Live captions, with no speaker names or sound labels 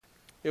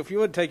If you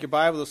would take your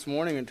Bible this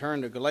morning and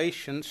turn to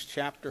Galatians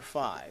chapter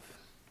 5.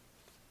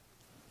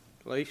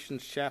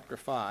 Galatians chapter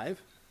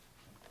 5.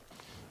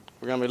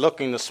 We're going to be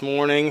looking this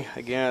morning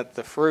again at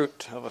the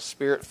fruit of a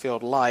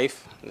Spirit-filled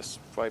life. This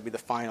will probably be the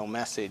final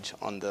message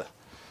on the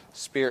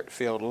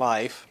Spirit-filled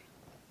life.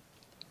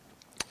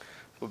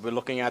 We'll be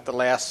looking at the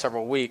last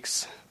several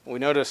weeks. We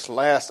noticed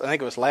last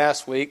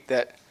week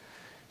that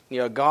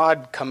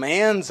God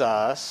commands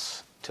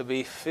us to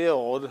be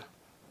filled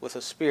with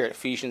the Spirit.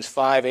 Ephesians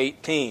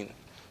 5:18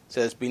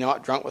 says, "Be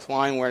not drunk with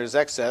wine where it is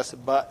excess,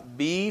 but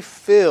be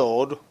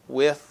filled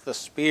with the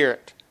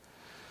Spirit."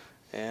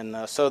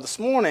 And so this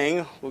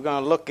morning we're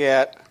going to look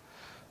at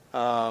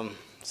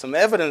some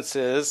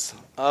evidences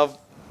of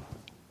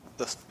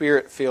the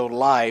Spirit-filled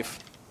life,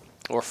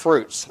 or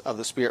fruits of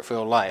the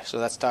Spirit-filled life. So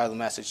that's the title of the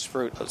message,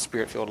 Fruit of the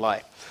Spirit-filled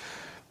Life.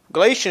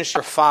 Galatians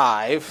chapter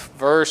 5,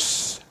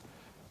 verse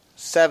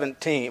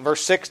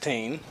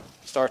 16,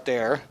 start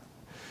there,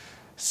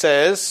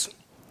 says,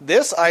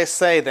 "This I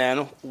say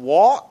then,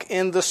 walk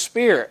in the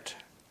Spirit,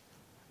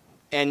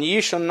 and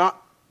ye shall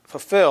not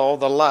fulfill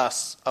the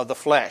lusts of the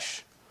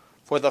flesh.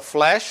 For the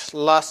flesh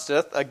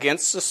lusteth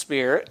against the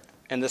Spirit,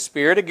 and the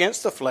Spirit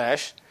against the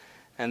flesh,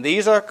 and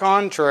these are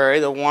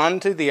contrary the one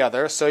to the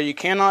other, so you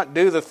cannot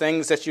do the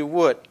things that you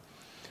would.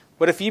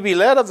 But if ye be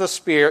led of the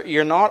Spirit, ye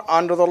are not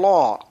under the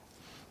law.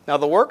 Now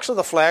the works of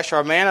the flesh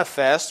are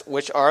manifest,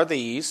 which are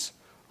these: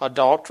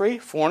 adultery,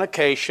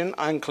 fornication,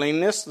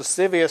 uncleanness,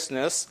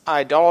 lasciviousness,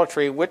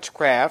 idolatry,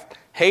 witchcraft,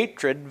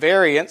 hatred,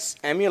 variance,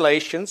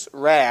 emulations,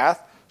 wrath,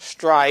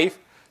 strife,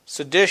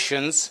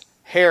 seditions,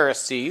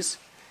 heresies,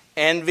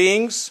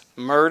 envyings,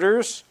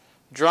 murders,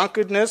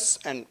 drunkenness,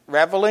 and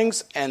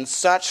revellings, and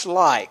such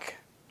like."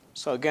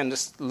 So again,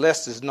 this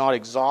list is not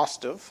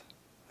exhaustive.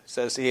 It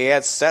says he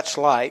adds such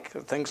like,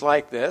 things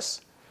like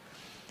this.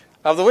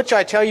 "Of the which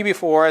I tell you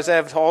before, as I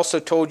have also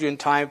told you in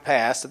time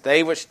past, that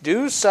they which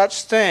do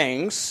such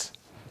things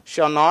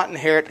shall not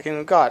inherit the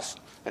kingdom of God."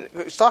 And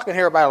he's talking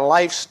here about a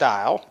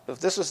lifestyle. If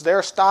this is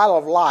their style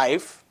of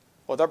life,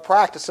 or their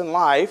practice in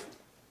life,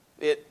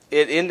 it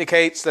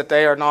indicates that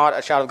they are not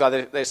a child of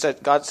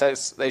God. God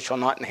says they shall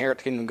not inherit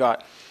the kingdom of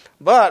God.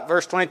 But,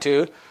 verse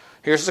 22,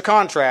 here's the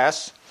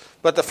contrast.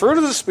 "But the fruit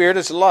of the Spirit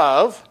is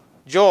love,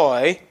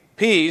 joy,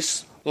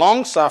 peace,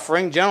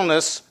 long-suffering,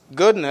 gentleness,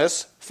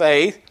 goodness,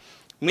 faith,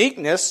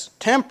 meekness,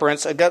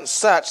 temperance. Against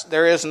such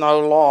there is no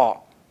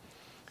law.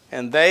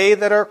 And they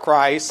that are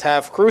Christ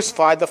have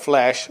crucified the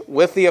flesh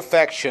with the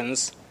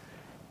affections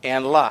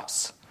and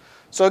lusts."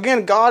 So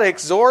again, God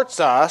exhorts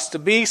us to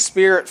be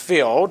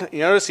Spirit-filled.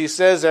 You notice he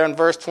says there in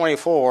verse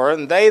 24,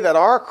 "And they that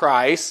are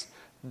Christ,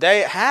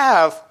 they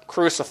have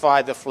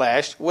crucified the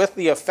flesh with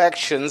the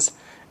affections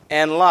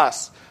and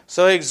lusts."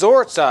 So he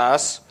exhorts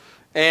us,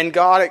 and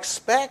God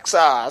expects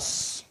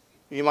us,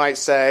 you might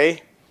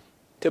say,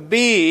 to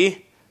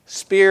be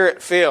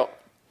Spirit-filled.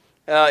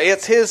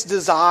 It's his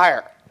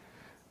desire.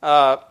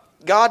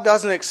 God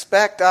doesn't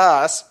expect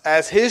us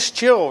as his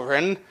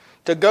children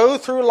to go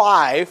through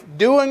life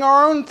doing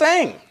our own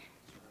thing.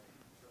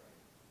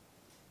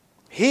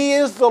 He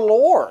is the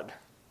Lord.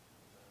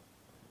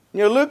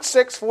 Luke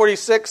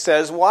 6:46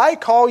 says, "Why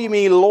call ye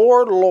me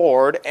Lord,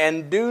 Lord,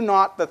 and do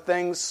not the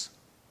things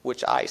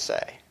which I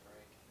say?"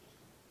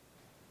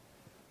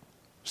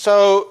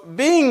 So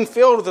being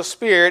filled with the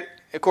Spirit,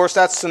 of course,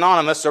 that's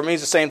synonymous, or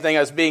means the same thing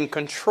as being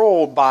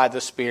controlled by the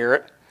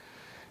Spirit.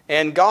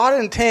 And God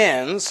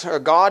intends, or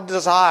God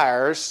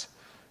desires,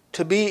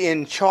 to be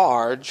in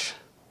charge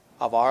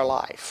of our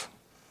life.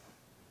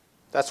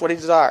 That's what he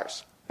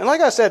desires. And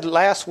like I said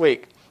last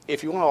week,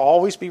 if you want to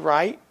always be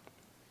right,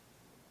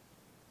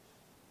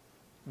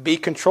 be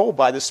controlled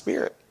by the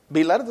Spirit.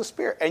 Be led of the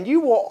Spirit. And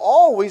you will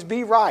always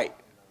be right.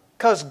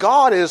 Because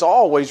God is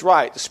always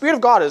right. The Spirit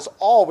of God is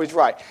always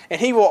right.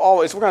 And he will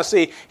always, we're going to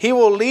see, he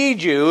will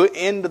lead you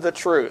into the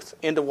truth,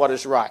 into what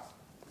is right.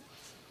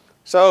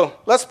 So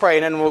let's pray,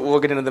 and then we'll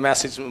get into the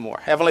message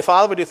more. Heavenly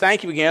Father, we do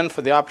thank you again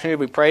for the opportunity.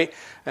 We pray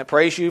and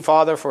praise you,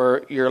 Father,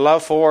 for your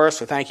love for us.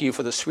 We thank you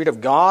for the Spirit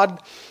of God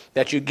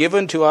that you've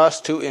given to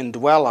us to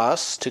indwell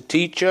us, to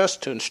teach us,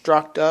 to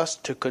instruct us,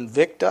 to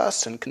convict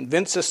us, and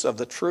convince us of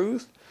the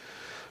truth.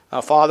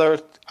 Father,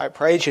 I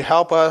pray that you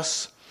help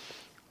us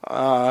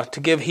to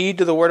give heed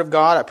to the Word of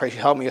God. I pray you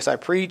help me as I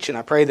preach, and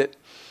I pray that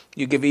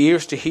you give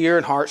ears to hear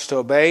and hearts to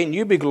obey, and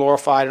you be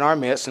glorified in our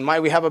midst. And might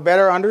we have a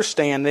better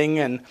understanding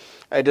and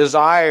a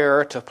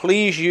desire to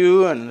please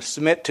you and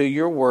submit to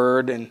your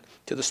Word and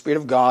to the Spirit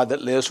of God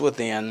that lives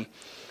within.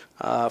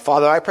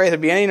 Father, I pray there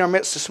be any in our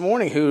midst this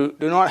morning who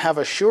do not have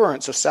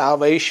assurance of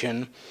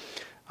salvation.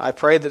 I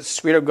pray that the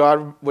Spirit of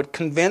God would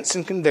convince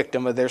and convict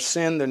them of their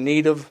sin, their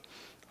need of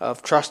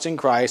trusting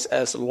Christ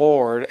as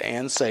Lord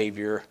and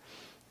Savior.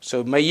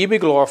 So may you be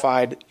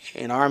glorified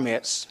in our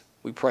midst.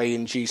 We pray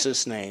in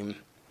Jesus' name.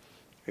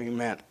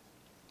 Amen.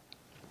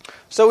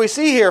 So we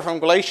see here from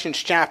Galatians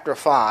chapter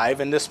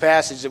 5, in this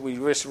passage that we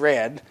just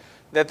read,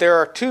 that there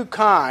are two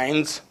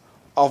kinds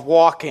of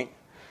walking.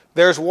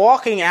 There's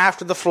walking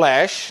after the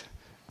flesh,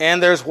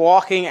 and there's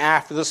walking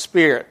after the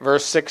Spirit.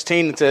 Verse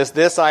 16 it says,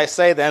 "This I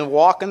say then,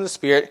 walk in the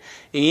Spirit,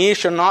 and ye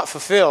shall not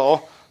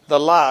fulfill the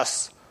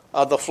lusts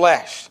of the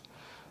flesh."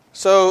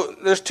 So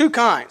there's two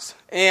kinds.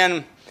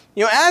 And,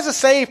 as a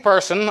saved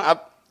person,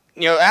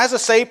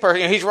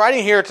 he's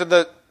writing here to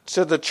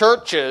the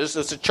churches.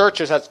 It's the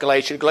churches, that's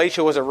Galatia.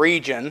 Galatia was a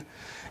region.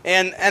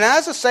 And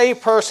as a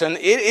saved person,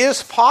 it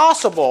is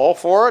possible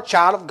for a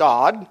child of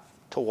God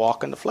to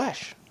walk in the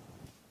flesh.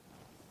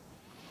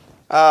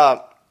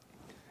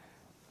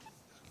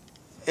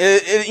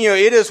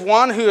 It is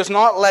one who is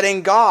not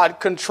letting God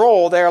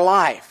control their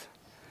life.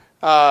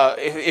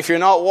 If you're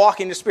not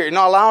walking in the Spirit, you're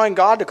not allowing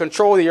God to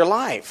control your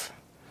life.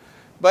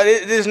 But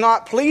it is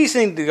not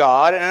pleasing to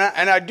God,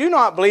 and I do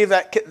not believe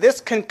that this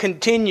can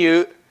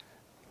continue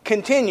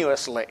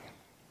continuously.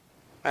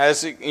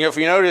 As if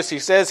you notice, he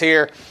says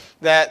here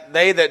that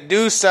they that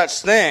do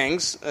such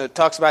things,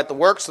 talks about the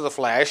works of the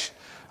flesh,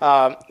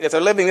 if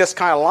they're living this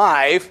kind of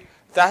life,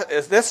 that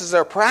if this is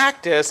their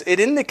practice, it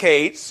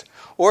indicates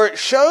or it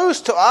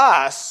shows to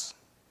us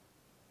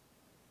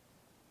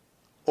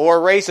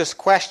or raises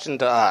question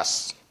to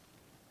us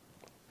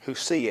who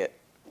see it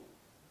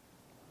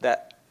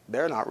that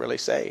they're not really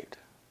saved.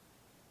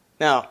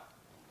 Now,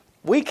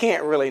 we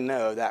can't really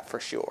know that for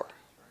sure.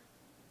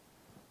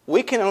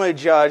 We can only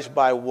judge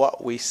by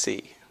what we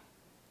see.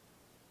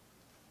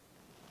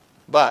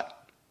 But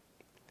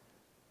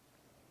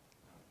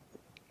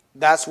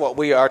that's what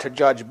we are to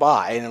judge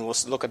by, and we'll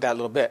look at that a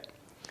little bit.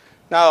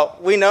 Now,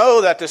 we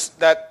know that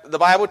the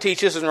Bible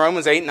teaches in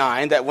Romans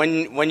 8:9 that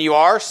when you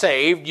are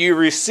saved, you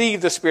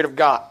receive the Spirit of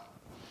God.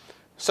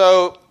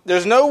 So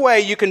there's no way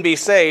you can be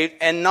saved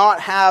and not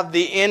have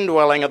the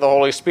indwelling of the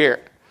Holy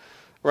Spirit.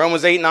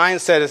 Romans 8:9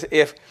 says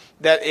if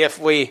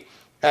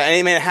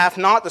any man hath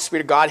not the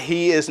Spirit of God,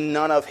 he is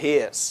none of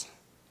his.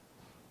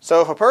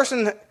 So if a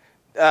person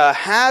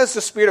has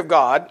the Spirit of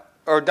God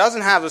or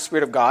doesn't have the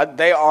Spirit of God,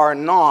 they are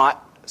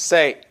not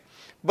saved.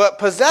 But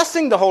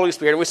possessing the Holy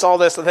Spirit, we saw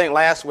this I think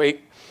last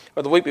week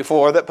or the week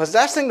before, that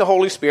possessing the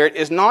Holy Spirit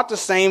is not the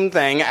same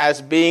thing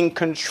as being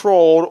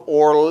controlled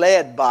or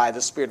led by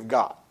the Spirit of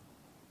God.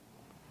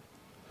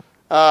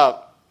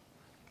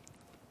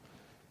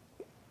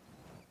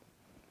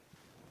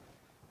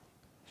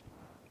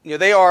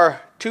 They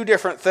are two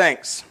different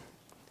things.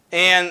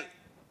 And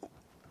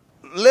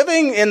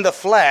living in the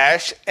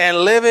flesh and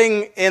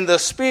living in the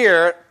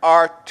Spirit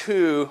are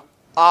two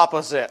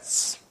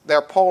opposites.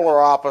 They're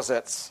polar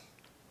opposites.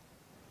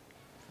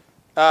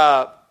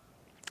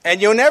 And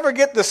you'll never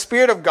get the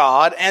Spirit of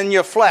God and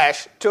your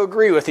flesh to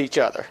agree with each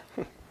other.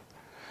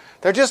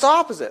 They're just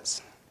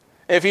opposites.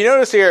 If you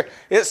notice here,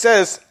 it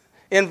says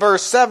in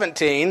verse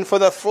 17, "For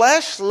the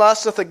flesh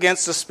lusteth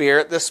against the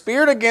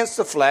Spirit against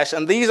the flesh,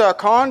 and these are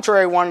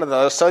contrary one to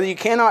those, so that you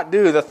cannot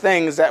do the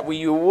things that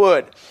you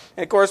would."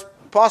 And of course,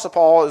 Apostle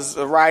Paul is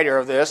the writer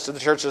of this to the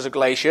churches of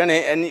Galatia.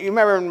 And you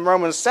remember in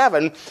Romans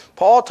 7,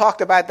 Paul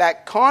talked about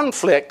that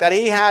conflict that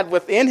he had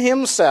within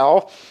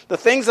himself. The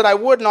things that I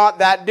would not,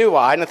 that do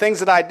I. And the things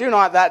that I do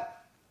not, that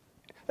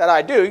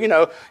I do,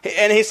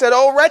 And he said,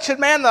 "Oh, wretched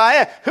man that I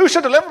am, who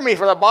shall deliver me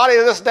from the body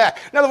of this death?"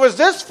 In other words,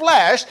 this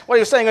flesh, what he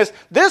was saying is,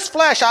 this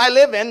flesh I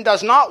live in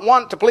does not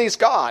want to please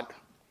God.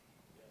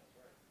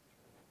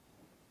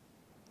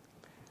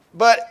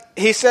 But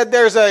he said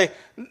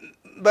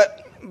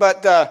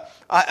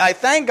I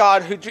thank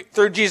God who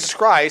through Jesus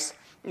Christ,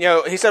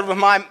 he said,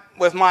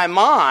 with my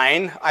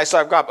mind I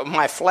serve God, but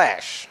my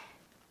flesh,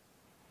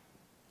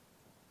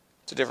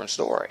 it's a different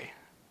story.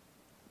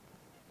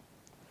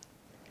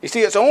 You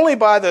see, it's only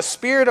by the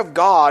Spirit of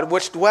God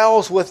which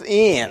dwells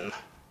within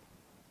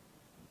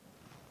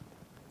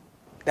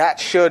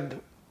that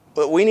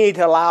we need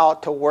to allow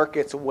it to work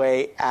its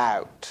way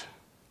out.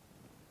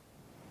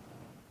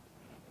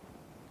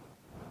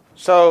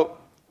 So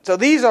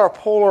these are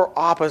polar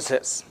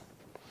opposites.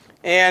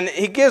 And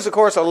he gives, of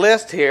course, a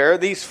list here.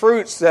 These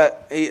fruits or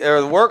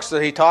the works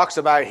that he talks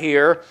about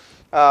here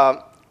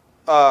are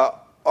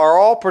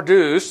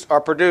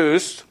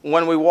produced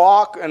when we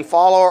walk and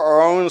follow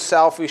our own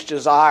selfish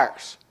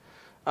desires.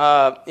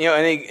 And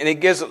he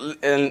gives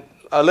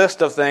a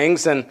list of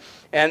things, and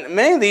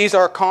many of these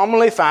are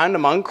commonly found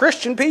among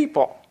Christian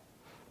people.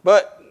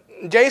 But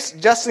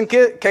just in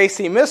case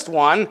he missed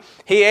one,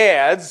 he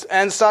adds,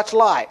 "and such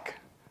like."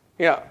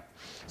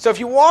 So if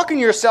you walk in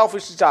your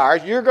selfish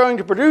desires, you're going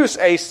to produce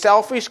a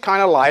selfish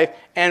kind of life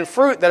and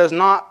fruit that is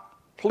not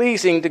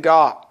pleasing to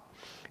God.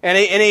 And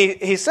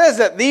he says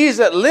that these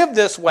that live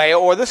this way,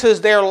 or this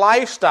is their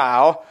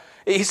lifestyle,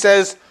 he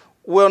says,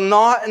 will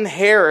not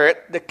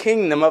inherit the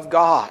kingdom of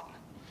God.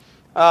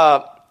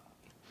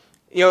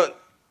 We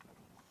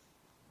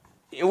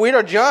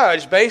are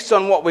judged based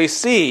on what we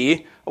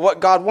see, what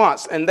God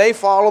wants, and they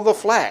follow the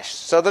flesh.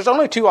 So there's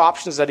only two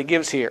options that he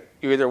gives here.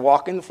 You either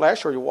walk in the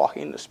flesh or you're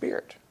walking in the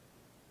Spirit.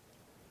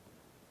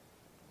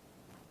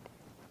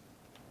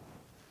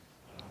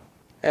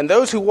 And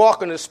those who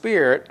walk in the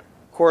Spirit,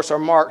 of course, are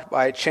marked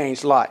by a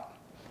changed life.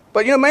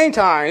 But, many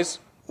times,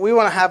 we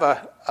want to have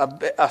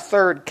a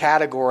third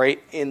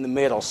category in the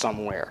middle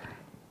somewhere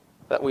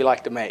that we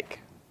like to make.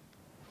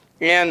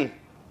 And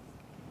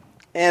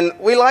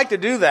we like to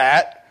do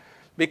that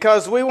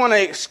because we want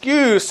to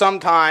excuse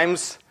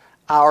sometimes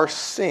our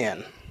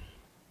sin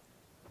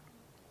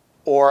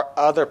or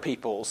other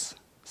people's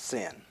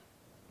sin.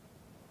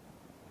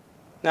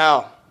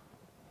 Now,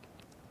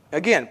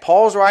 again,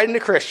 Paul's writing to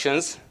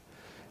Christians,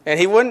 and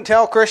he wouldn't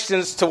tell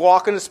Christians to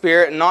walk in the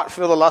Spirit and not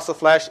feel the lust of the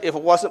flesh if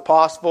it wasn't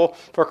possible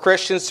for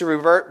Christians to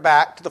revert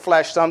back to the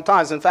flesh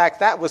sometimes. In fact,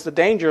 that was the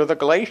danger of the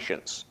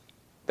Galatians.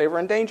 They were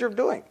in danger of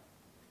doing.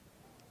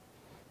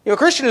 A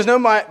Christian is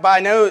by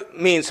no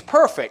means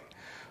perfect,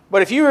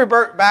 but if you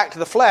revert back to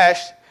the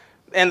flesh,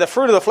 and the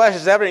fruit of the flesh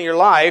is evident in your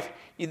life,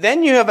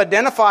 then you have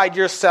identified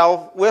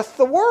yourself with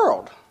the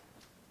world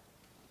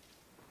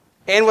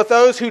and with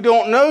those who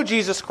don't know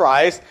Jesus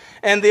Christ,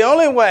 and the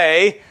only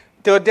way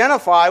to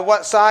identify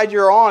what side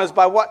you're on is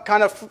by what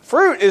kind of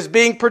fruit is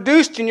being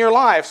produced in your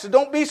life. So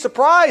don't be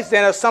surprised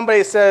then if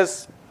somebody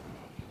says,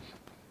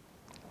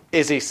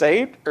 is he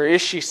saved or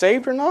is she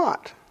saved or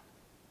not?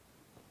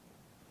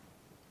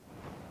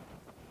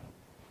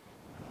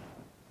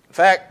 In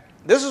fact,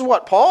 this is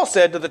what Paul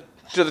said to the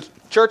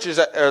churches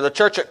or the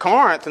church at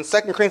Corinth in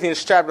 2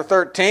 Corinthians chapter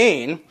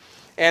 13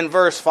 and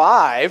verse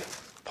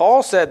 5.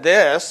 Paul said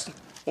this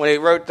when he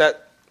wrote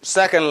that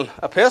second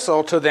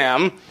epistle to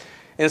them.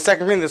 In 2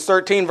 Corinthians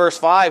 13, verse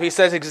 5, he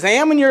says,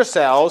 examine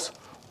yourselves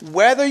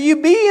whether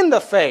you be in the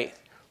faith.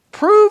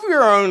 Prove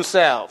your own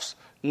selves.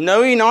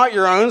 Know ye not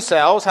your own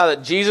selves how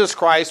that Jesus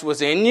Christ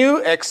was in you,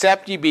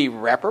 except ye be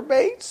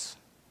reprobates?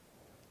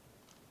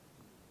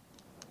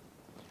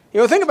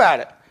 Think about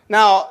it.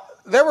 Now,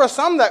 there were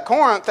some at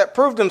Corinth that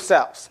proved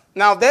themselves.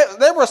 Now,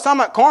 there were some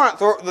at Corinth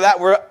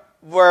that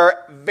were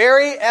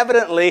very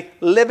evidently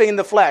living in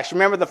the flesh.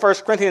 Remember the 1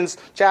 Corinthians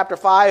chapter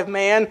 5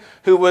 man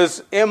who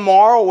was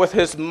immoral with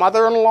his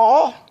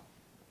mother-in-law?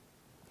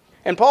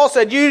 And Paul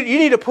said, you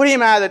need to put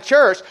him out of the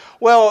church.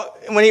 Well,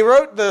 when he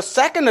wrote the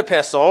second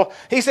epistle,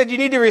 he said you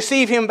need to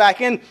receive him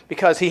back in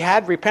because he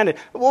had repented.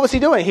 What was he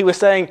doing? He was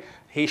saying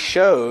he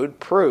showed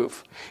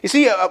proof. You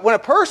see, when a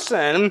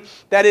person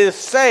that is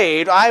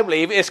saved, I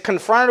believe, is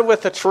confronted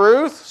with the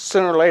truth,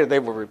 sooner or later they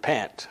will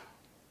repent.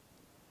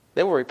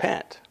 They will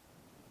repent.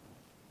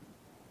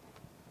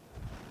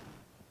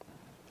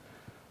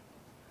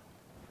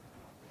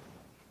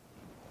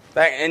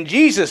 And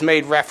Jesus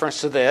made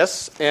reference to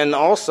this, and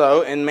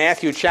also in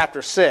Matthew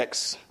chapter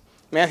 6.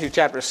 Matthew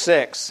chapter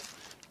 6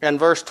 and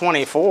verse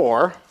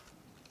 24.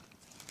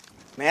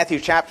 Matthew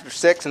chapter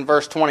 6 and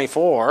verse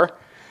 24.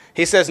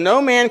 He says,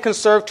 no man can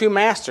serve two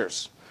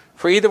masters,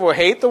 for either will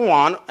hate the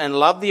one and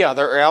love the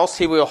other, or else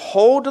he will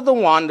hold to the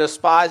one,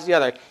 despise the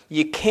other.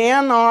 You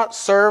cannot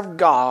serve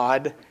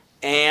God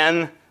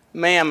and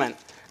mammon.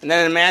 And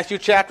then in Matthew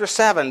chapter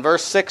 7,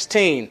 verse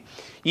 16.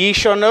 Ye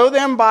shall know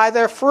them by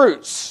their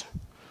fruits.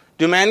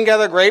 Do men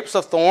gather grapes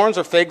of thorns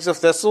or figs of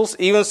thistles?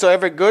 Even so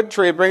every good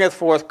tree bringeth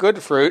forth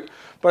good fruit,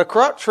 but a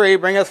corrupt tree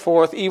bringeth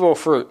forth evil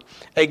fruit.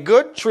 A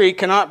good tree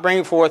cannot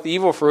bring forth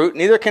evil fruit,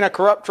 neither can a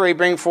corrupt tree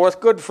bring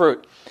forth good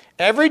fruit.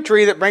 Every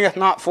tree that bringeth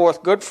not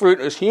forth good fruit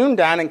is hewn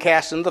down and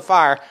cast into the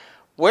fire.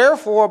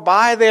 Wherefore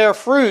by their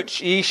fruits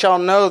ye shall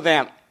know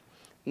them.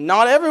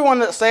 Not everyone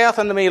that saith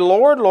unto me,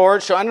 Lord,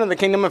 Lord, shall enter the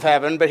kingdom of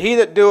heaven, but he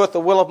that doeth the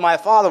will of my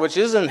Father which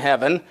is in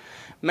heaven.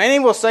 Many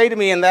will say to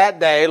me in that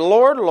day,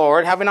 Lord,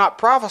 Lord, have we not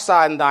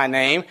prophesied in thy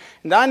name?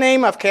 In thy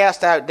name have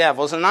cast out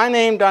devils, in thy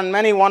name done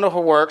many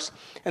wonderful works.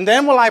 And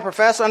then will I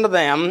profess unto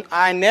them,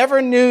 I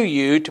never knew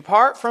you.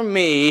 Depart from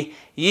me,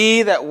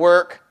 ye that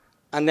work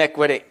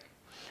iniquity.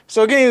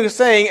 So again, he was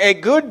saying a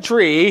good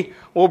tree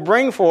will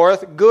bring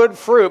forth good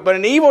fruit, but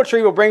an evil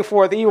tree will bring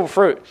forth evil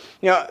fruit.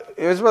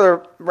 As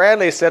Brother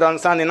Bradley said on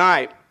Sunday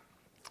night,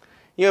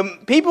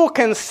 people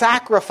can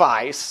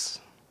sacrifice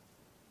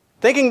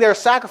thinking they're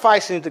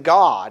sacrificing to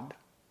God,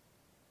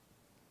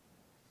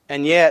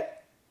 and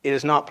yet it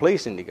is not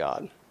pleasing to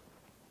God.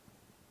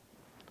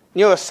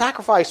 A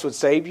sacrifice would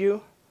save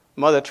you.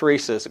 Mother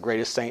Teresa is the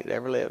greatest saint that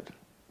ever lived.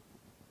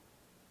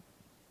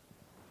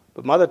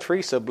 But Mother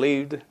Teresa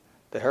believed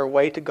that her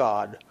way to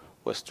God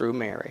was through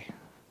Mary.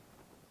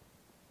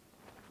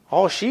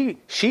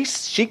 She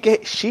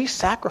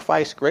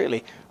sacrificed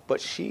greatly,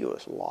 but she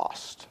was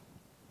lost.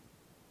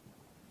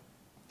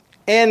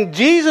 And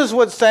Jesus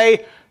would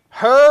say,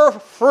 her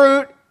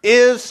fruit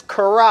is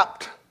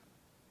corrupt.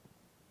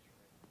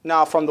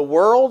 Now, from the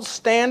world's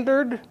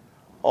standard,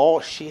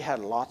 she had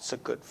lots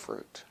of good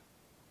fruit.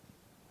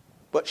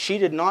 But she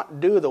did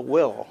not do the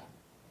will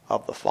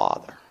of the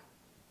Father.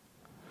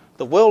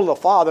 The will of the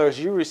Father is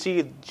you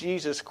receive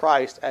Jesus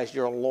Christ as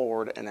your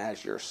Lord and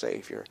as your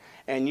Savior,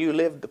 and you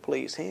live to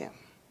please Him.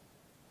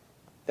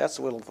 That's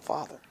the will of the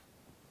Father.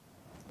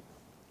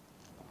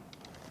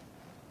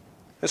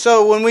 And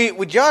so when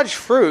we judge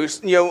fruits,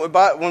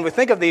 when we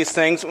think of these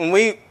things, when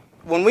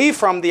we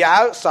from the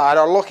outside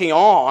are looking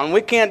on,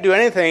 we can't do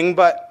anything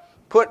but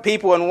put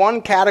people in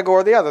one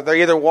category or the other. They're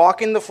either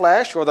walking in the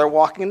flesh or they're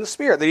walking in the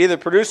Spirit. They're either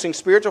producing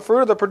spiritual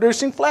fruit or they're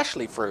producing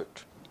fleshly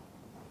fruit.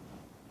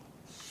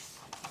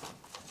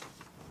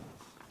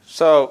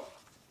 So,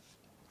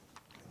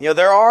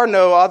 there are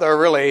no other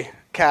really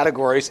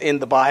categories in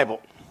the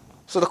Bible.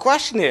 So the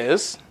question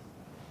is,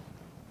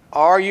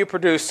 are you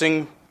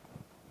producing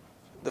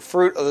the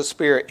fruit of the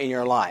Spirit in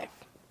your life?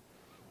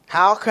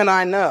 How can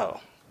I know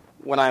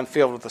when I'm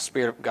filled with the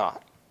Spirit of God?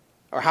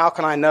 Or how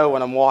can I know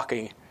when I'm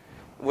walking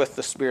with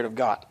the Spirit of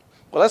God?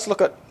 Well, let's look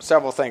at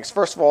several things.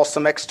 First of all,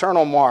 some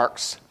external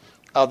marks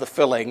of the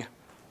filling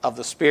of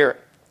the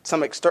Spirit.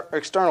 Some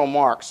external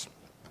marks.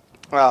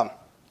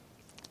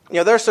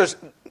 There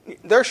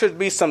should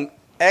be some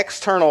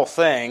external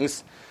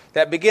things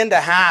that begin to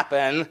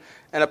happen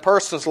in a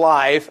person's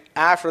life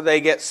after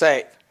they get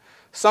saved.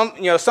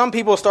 Some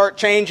people start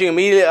changing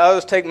immediately.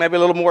 Others take maybe a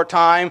little more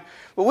time.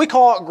 But we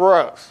call it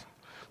growth.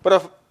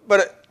 But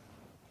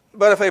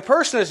if a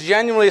person is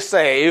genuinely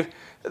saved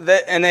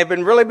and they've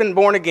really been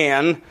born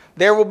again,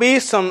 there will be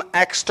some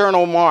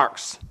external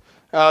marks.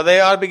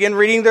 They ought to begin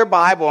reading their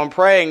Bible and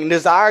praying and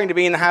desiring to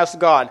be in the house of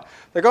God.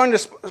 They're going to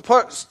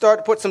start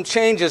to put some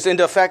changes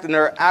into effect in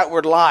their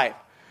outward life.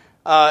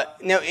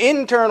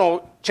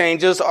 Internal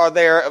changes are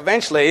there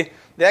eventually.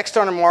 The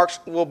external marks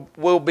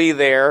will be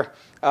there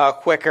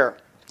quicker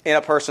in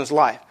a person's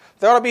life.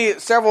 There ought to be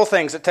several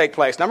things that take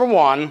place. Number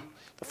one,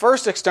 the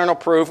first external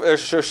proof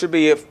is there should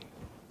be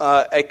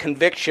a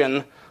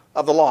conviction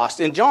of the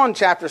lost. In John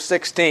chapter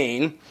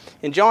 16,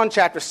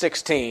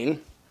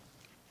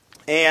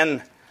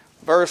 and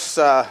verse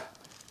 7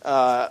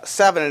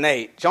 and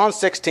 8, John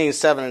 16,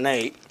 7 and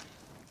 8,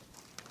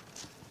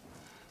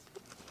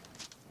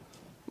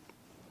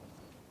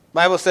 the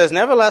Bible says,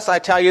 "Nevertheless, I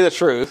tell you the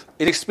truth.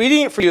 It is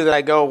expedient for you that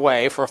I go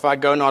away, for if I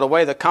go not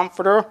away, the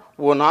Comforter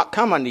will not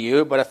come unto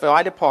you. But if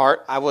I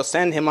depart, I will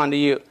send him unto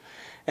you.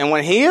 And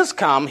when he is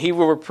come, he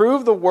will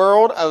reprove the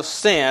world of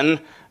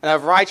sin and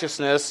of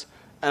righteousness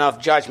and of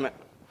judgment."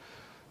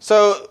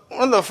 So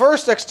one of the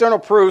first external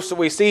proofs that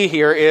we see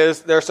here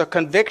is there's a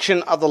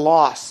conviction of the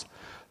lost.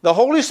 The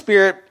Holy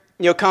Spirit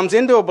comes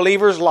into a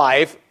believer's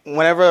life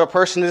whenever a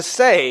person is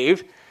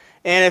saved.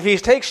 And if he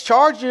takes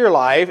charge of your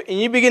life and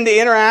you begin to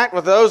interact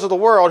with those of the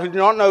world who do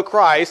not know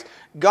Christ,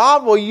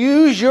 God will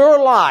use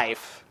your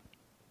life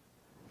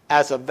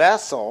as a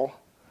vessel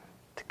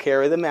to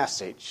carry the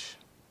message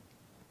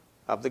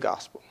of the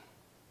gospel.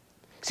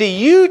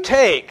 See,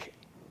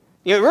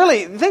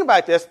 really, think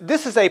about this.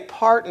 This is a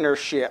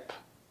partnership.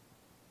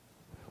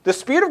 The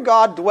Spirit of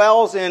God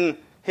dwells in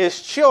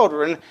His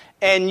children,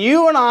 and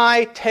you and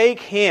I take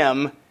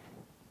Him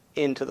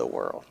into the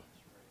world.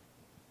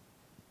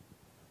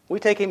 We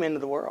take Him into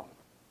the world.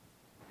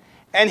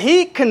 And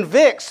He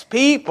convicts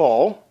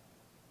people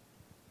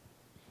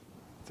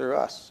through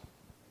us.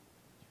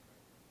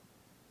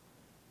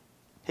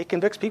 He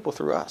convicts people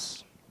through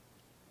us.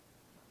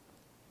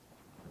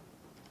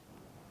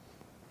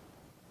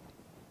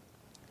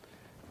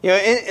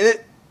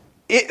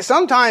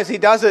 Sometimes He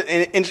does it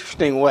in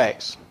interesting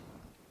ways.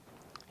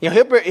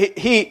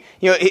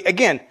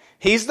 Again,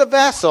 He's the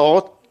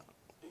vessel.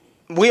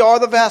 We are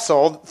the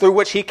vessel through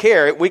which He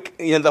carried.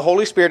 The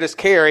Holy Spirit is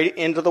carried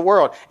into the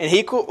world, and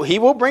He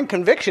will bring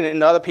conviction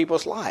into other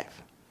people's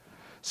life.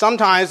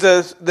 Sometimes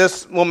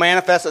this will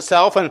manifest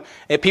itself, and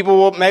people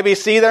will maybe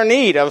see their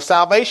need of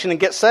salvation and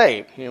get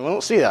saved. We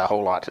don't see that a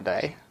whole lot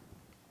today.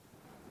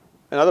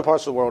 In other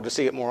parts of the world, you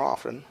see it more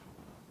often.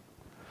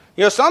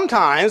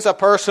 Sometimes a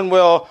person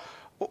will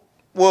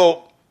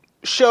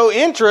show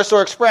interest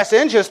or express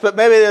interest, but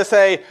maybe they'll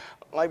say,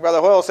 like Brother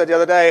Hoyle said the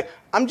other day,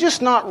 "I'm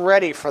just not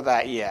ready for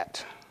that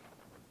yet."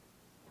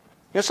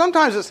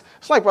 Sometimes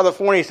it's like Brother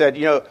Forney said,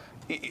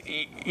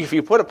 if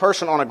you put a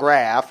person on a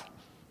graph,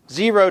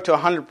 0 to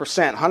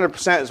 100%,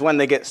 100% is when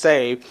they get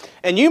saved,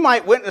 and you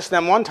might witness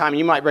them one time, and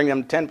you might bring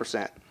them to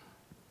 10%.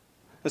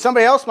 And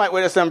somebody else might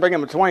witness them and bring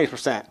them to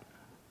 20%.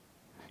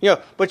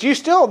 But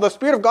the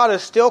Spirit of God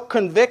is still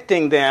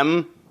convicting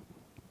them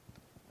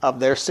of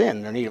their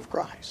sin, their need of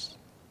Christ.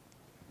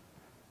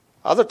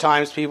 Other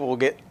times people will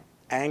get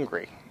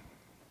angry.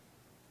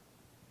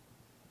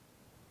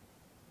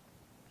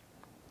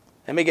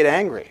 They may get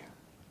angry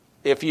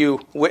if you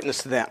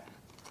witness to them.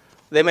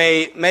 They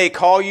may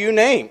call you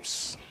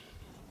names.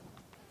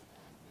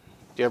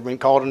 You ever been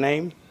called a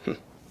name?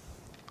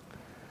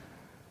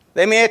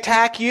 They may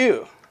attack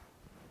you.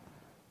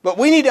 But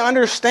we need to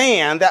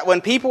understand that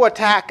when people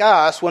attack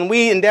us, when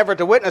we endeavor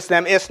to witness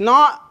them, it's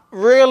not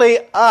really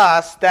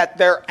us that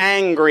they're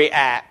angry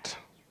at.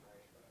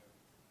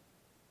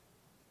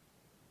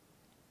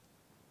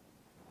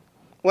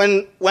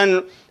 When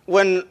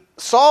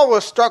Saul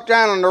was struck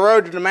down on the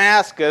road to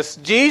Damascus,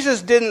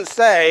 Jesus didn't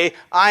say,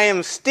 "I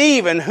am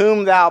Stephen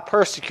whom thou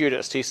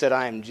persecutest." He said,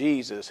 "I am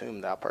Jesus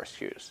whom thou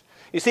persecutest."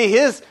 You see,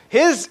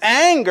 his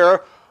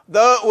anger,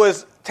 though it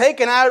was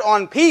taken out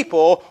on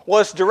people,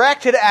 was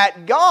directed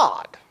at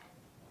God.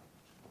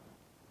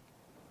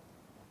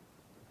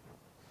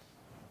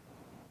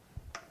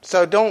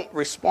 So don't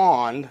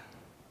respond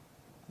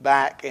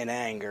back in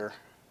anger.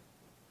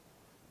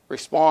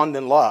 Respond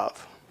in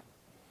love.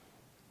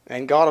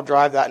 And God will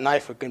drive that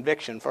knife of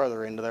conviction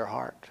further into their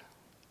heart.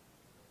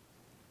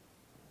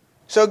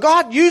 So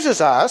God uses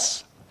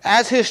us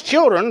as His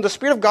children. The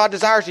Spirit of God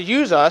desires to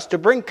use us to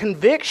bring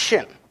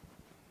conviction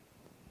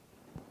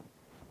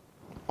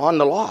on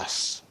the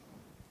lost.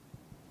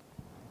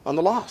 on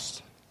the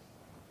lost.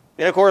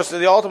 And of course,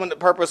 the ultimate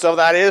purpose of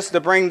that is to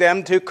bring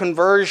them to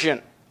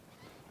conversion.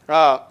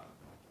 Our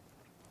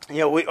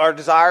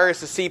desire is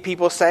to see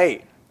people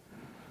saved.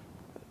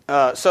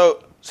 So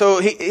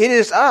it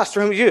is us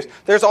through whom He used.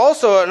 There's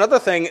also another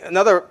thing.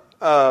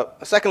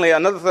 Secondly,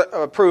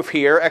 another proof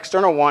here,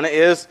 external one,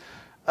 is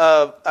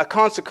a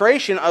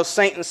consecration of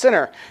saint and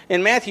sinner.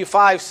 In Matthew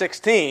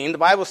 5:16, the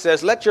Bible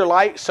says, "Let your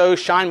light so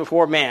shine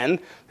before men,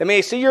 they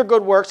may see your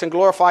good works and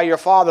glorify your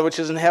Father which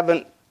is in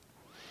heaven."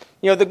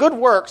 The good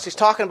works he's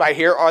talking about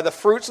here are the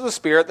fruits of the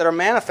Spirit that are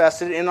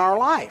manifested in our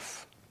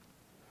life.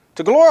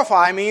 To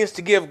glorify means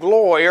to give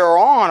glory or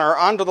honor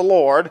unto the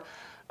Lord.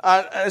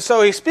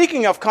 So he's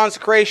speaking of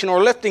consecration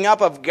or lifting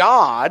up of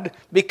God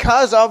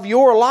because of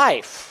your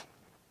life.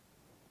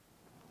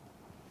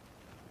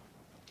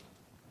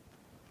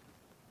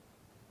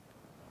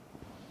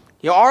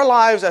 Our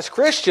lives as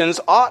Christians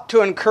ought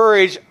to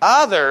encourage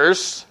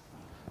others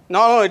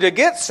not only to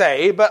get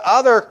saved, but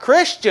other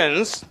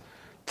Christians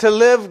to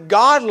live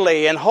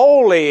godly and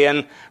holy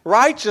and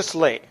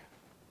righteously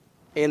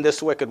in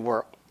this wicked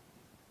world.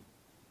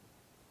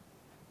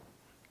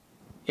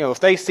 If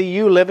they see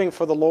you living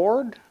for the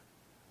Lord,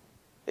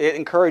 it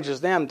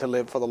encourages them to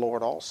live for the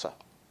Lord also.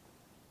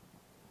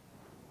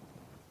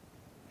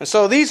 And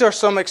so these are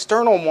some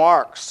external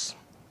marks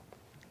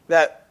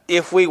that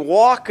if we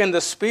walk in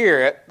the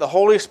Spirit, the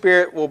Holy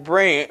Spirit will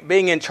bring,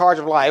 being in charge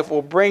of life,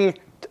 will bring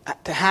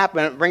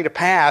to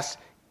pass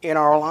in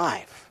our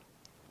life.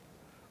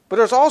 But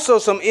there's also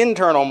some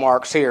internal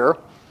marks here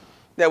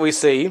that we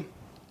see.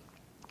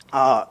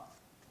 And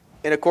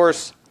of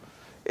course,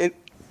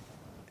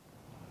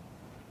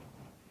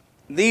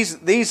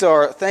 these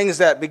are things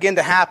that begin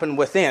to happen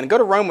within. Go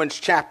to Romans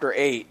chapter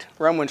 8.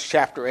 Romans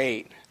chapter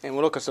 8. And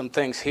we'll look at some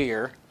things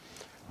here.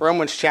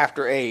 Romans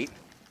chapter 8.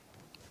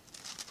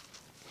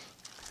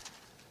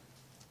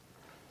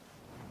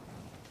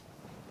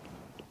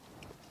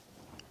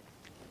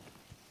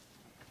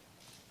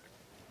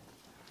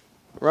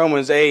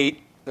 Romans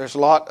 8, there's a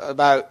lot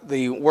about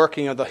the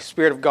working of the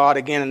Spirit of God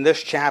again in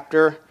this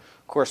chapter.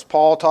 Of course,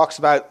 Paul talks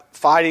about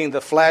fighting the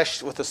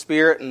flesh with the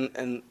Spirit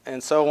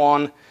and so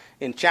on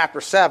in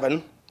chapter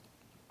 7.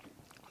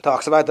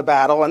 Talks about the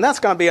battle, and that's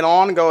going to be an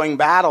ongoing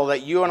battle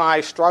that you and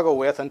I struggle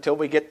with until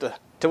we get to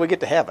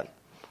heaven.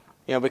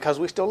 Because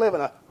we still live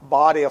in a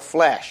body of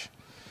flesh.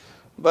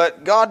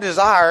 But God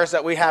desires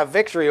that we have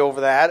victory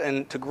over that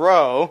and to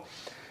grow.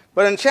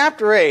 But in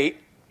chapter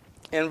 8,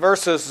 in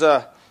verses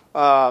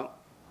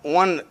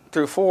 1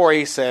 through 4,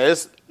 he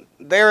says,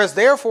 "There is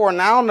therefore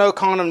now no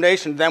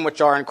condemnation to them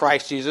which are in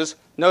Christ Jesus."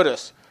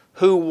 Notice,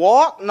 "who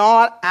walk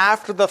not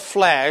after the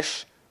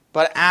flesh,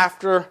 but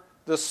after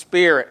the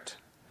Spirit."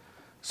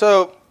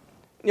 So,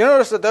 you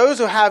notice that those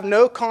who have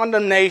no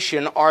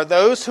condemnation are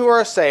those who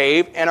are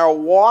saved and are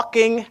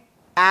walking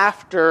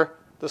after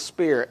the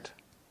Spirit.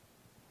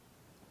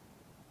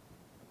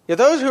 If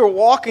those who are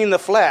walking the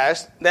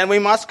flesh, then we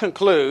must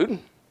conclude,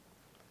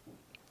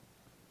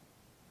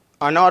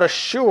 are not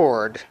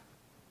assured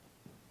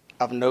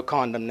of no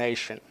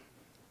condemnation.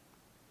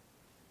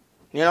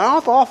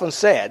 I've often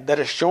said that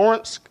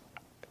assurance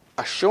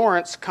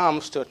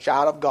comes to a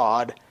child of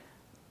God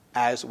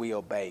as we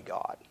obey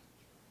God.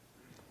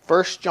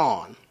 1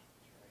 John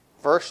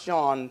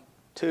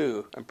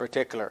 2 in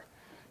particular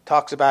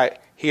talks about,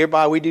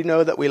 "Hereby we do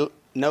know that we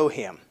know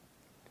Him,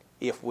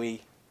 if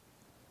we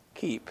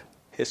keep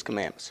His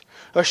commandments."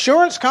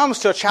 Assurance comes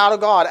to a child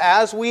of God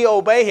as we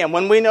obey Him.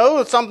 When we know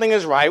that something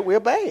is right, we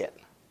obey it.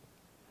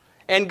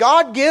 And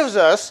God gives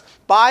us,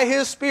 by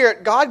His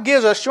Spirit, God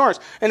gives us assurance.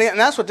 And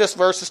that's what this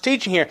verse is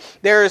teaching here.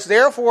 "There is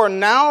therefore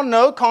now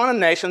no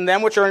condemnation,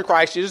 them which are in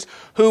Christ Jesus,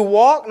 who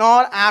walk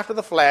not after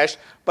the flesh,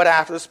 but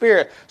after the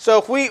Spirit."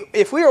 So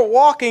if we are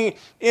walking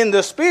in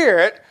the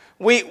Spirit,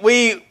 we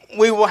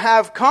will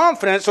have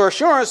confidence or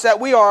assurance that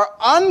we are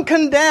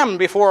uncondemned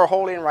before a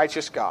holy and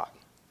righteous God.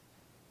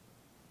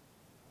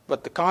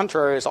 But the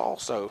contrary is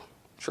also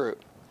true.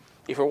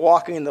 If we're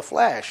walking in the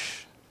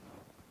flesh,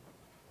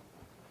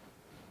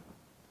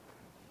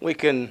 we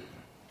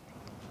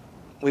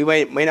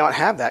may not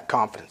have that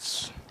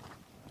confidence.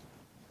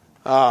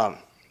 A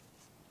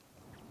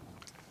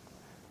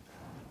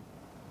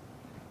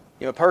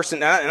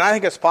person, and I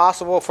think it's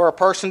possible for a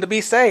person to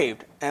be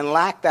saved and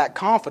lack that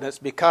confidence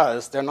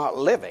because they're not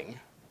living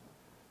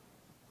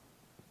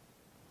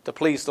to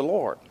please the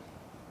Lord.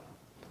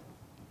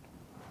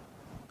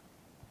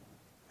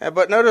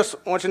 But I want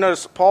you to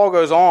notice Paul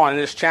goes on in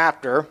this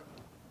chapter,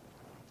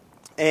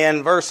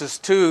 and verses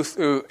 2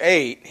 through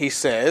 8, he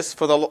says,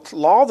 "For the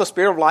law of the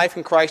Spirit of life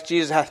in Christ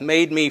Jesus hath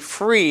made me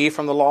free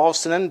from the law of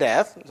sin and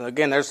death." So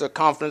again, there's the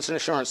confidence and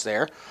assurance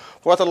there.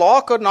 "For what the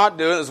law could not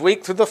do, it was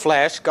weak through the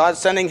flesh, God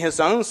sending His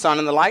own Son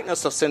in the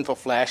likeness of sinful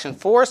flesh,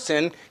 and for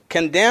sin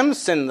condemned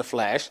sin in the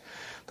flesh,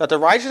 that the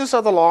righteousness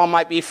of the law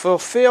might be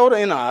fulfilled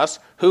in us,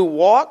 who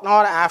walk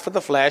not after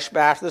the flesh, but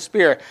after the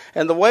Spirit.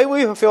 And the way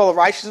we fulfill the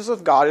righteousness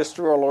of God is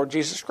through our Lord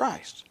Jesus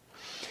Christ."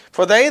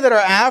 For they that are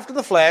after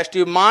the flesh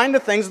do mind the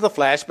things of the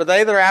flesh, but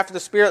they that are after the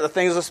Spirit the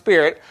things of the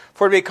Spirit.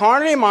 For to be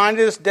carnally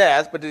minded is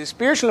death, but to be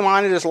spiritually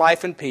minded is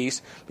life and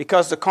peace.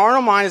 Because the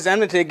carnal mind is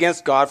enmity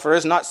against God, for it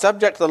is not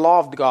subject to the law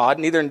of God,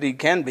 neither indeed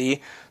can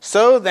be.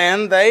 So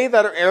then they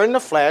that are in the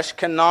flesh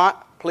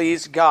cannot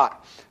please God.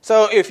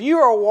 So if you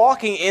are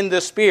walking in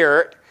the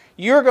Spirit,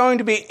 you're going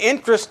to be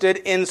interested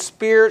in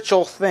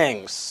spiritual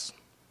things.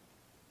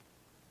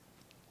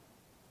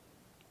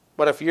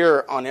 But if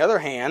you're, on the other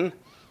hand,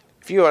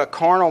 if you have a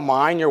carnal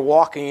mind, you're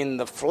walking in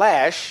the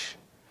flesh,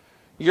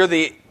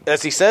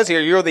 as he says here,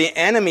 you're the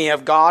enemy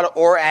of God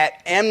or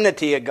at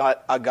enmity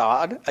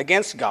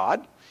against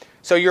God.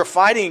 So you're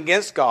fighting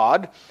against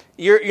God.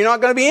 You're not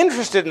going to be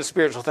interested in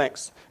spiritual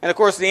things. And of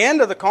course, the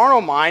end of the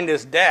carnal mind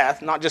is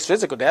death, not just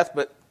physical death,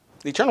 but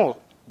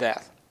eternal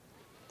death.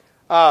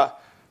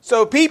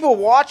 So people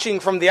watching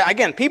from the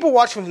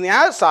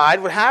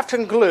outside would have to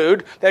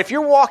conclude that if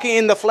you're walking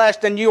in the flesh,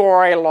 then you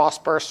are a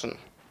lost person.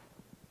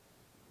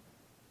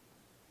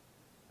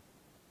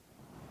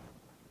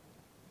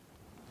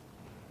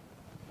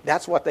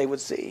 That's what they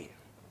would see.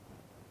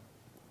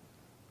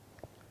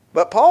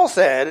 But Paul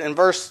said in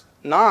verse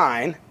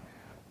 9,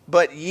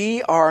 but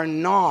ye are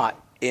not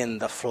in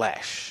the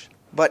flesh,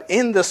 but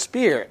in the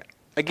Spirit.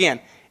 Again,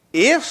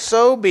 if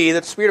so be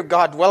that the Spirit of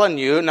God dwell in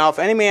you, now if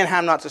any man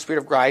have not the Spirit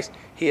of Christ,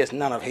 he is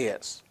none of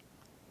his.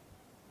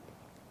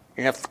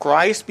 And if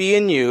Christ be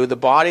in you, the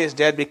body is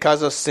dead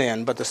because of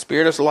sin, but the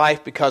Spirit is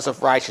life because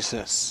of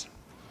righteousness.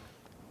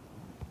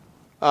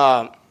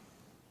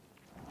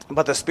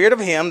 But the Spirit of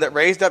him that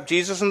raised up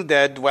Jesus from the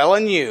dead dwell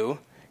in you.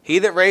 He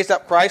that raised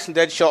up Christ from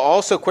the dead shall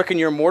also quicken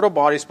your mortal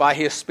bodies by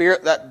his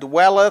Spirit that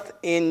dwelleth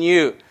in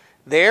you.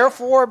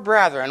 Therefore,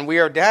 brethren, we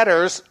are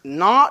debtors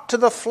not to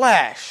the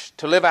flesh,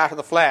 to live after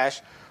the flesh.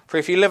 For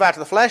if ye live after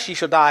the flesh, ye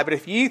shall die. But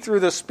if ye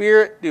through the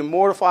Spirit do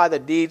mortify the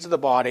deeds of the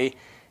body,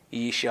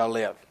 ye shall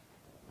live.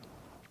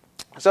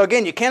 So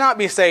again, you cannot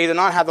be saved and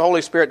not have the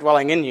Holy Spirit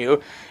dwelling in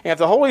you. And if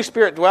the Holy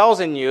Spirit dwells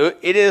in you,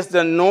 it is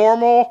the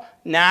normal,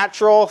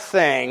 natural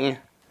thing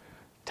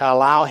to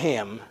allow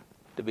him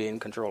to be in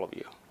control of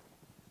you.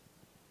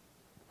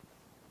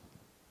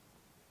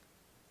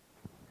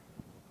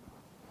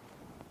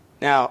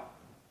 Now,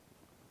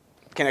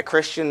 can a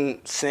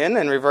Christian sin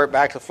and revert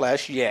back to the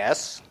flesh?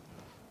 Yes.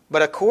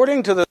 But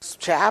according to this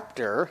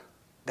chapter,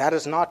 that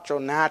is not your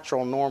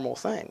natural, normal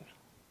thing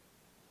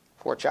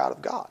for a child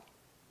of God.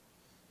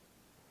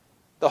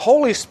 The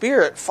Holy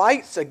Spirit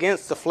fights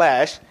against the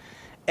flesh,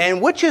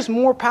 and which is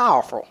more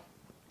powerful?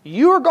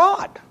 You or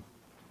God?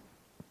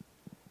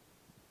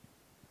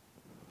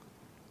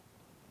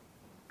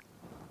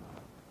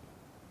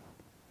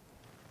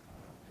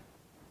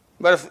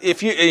 But if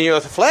the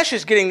flesh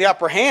is getting the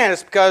upper hand,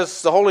 it's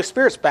because the Holy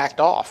Spirit's backed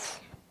off.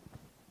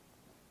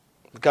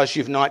 Because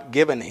you've not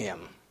given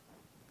him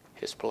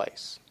his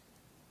place.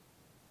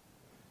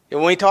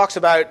 And when he talks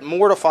about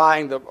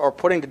mortifying or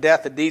putting to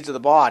death the deeds of the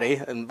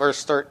body, in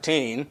verse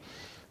 13,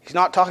 he's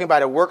not talking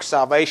about a work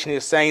salvation.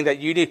 He's saying that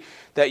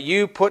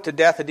you put to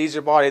death the deeds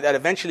of the body, that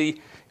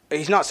eventually,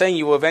 he's not saying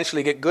you will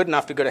eventually get good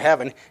enough to go to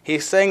heaven.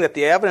 He's saying that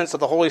the evidence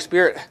of the Holy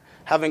Spirit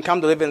having come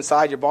to live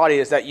inside your body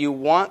is that you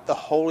want the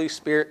Holy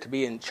Spirit to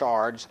be in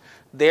charge.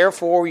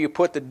 Therefore, you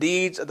put the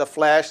deeds of the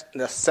flesh and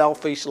the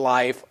selfish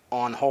life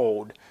on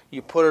hold.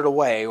 You put it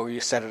away or you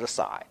set it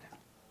aside.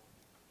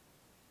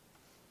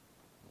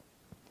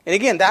 And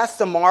again, that's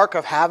the mark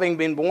of having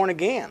been born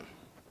again.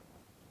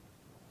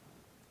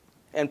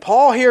 And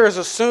Paul here is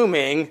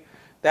assuming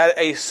that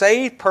a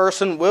saved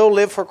person will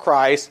live for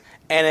Christ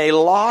and a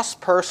lost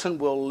person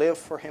will live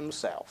for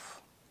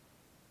himself.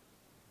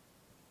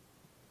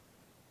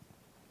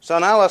 So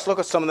now let's look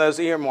at some of those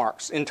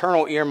earmarks,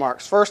 internal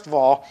earmarks. First of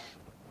all,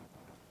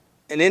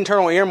 an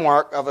internal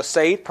earmark of a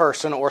saved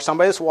person or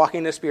somebody that's walking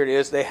in the Spirit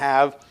is they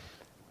have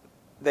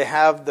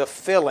the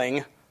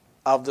filling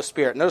of the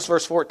Spirit. Notice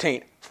verse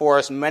 14. For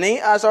as many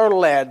as are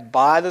led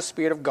by the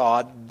Spirit of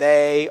God,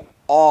 they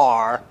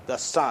are the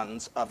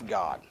sons of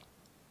God.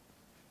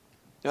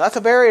 Now that's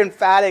a very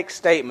emphatic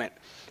statement.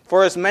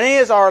 For as many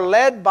as are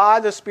led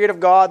by the Spirit of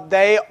God,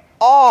 they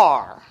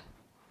are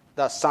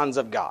the sons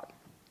of God.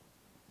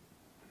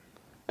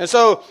 And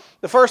so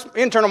the first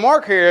internal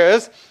mark here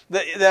is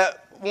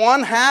that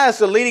one has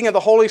the leading of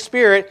the Holy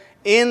Spirit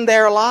in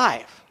their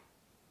life.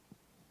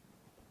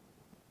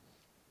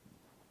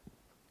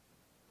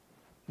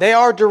 They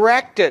are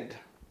directed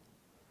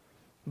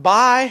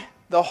by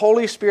the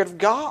Holy Spirit of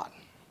God.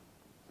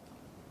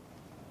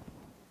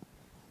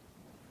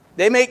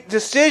 They make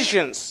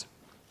decisions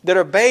that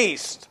are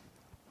based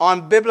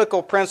on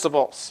biblical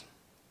principles.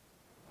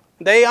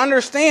 They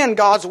understand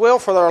God's will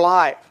for their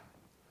life.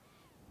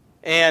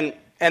 And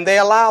they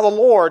allow the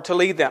Lord to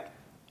lead them.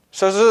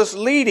 So there's this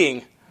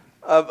leading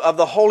of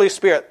the Holy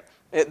Spirit.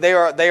 They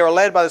are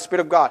led by the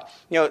Spirit of God.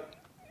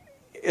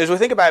 As we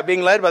think about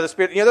being led by the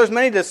Spirit, there's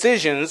many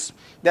decisions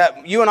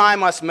that you and I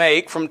must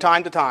make from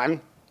time to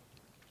time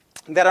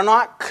that are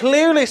not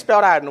clearly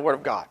spelled out in the Word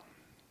of God.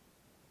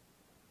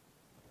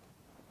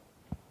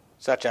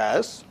 Such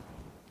as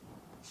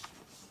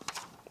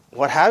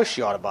what house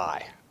you ought to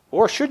buy,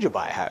 Or should you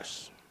buy a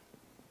house?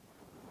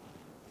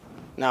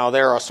 Now,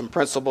 there are some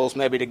principles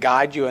maybe to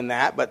guide you in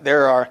that, but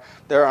there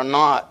are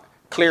not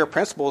clear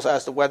principles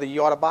as to whether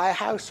you ought to buy a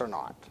house or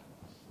not.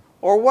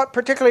 Or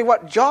particularly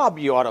what job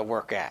you ought to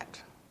work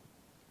at.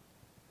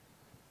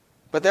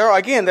 But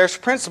there's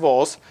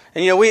principles,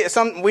 and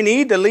we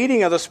need the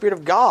leading of the Spirit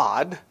of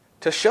God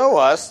to show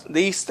us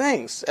these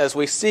things as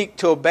we seek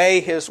to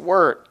obey His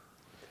Word.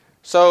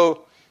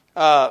 So,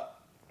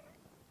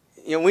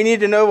 we need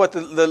to know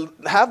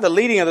have the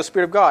leading of the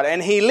Spirit of God,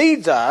 and He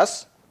leads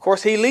us. Of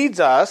course, He leads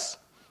us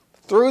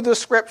through the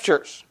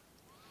Scriptures.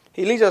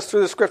 He leads us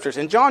through the Scriptures.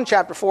 In John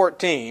chapter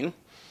 14,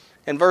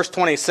 in verse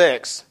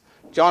 26,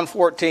 John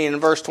 14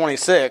 and verse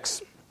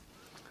 26.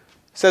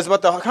 Says,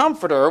 but the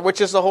Comforter, which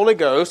is the Holy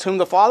Ghost, whom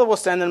the Father will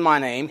send in my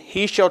name,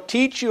 He shall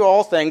teach you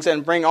all things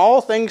and bring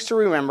all things to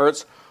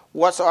remembrance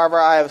whatsoever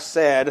I have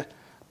said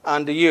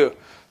unto you.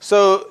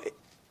 So,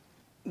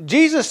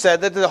 Jesus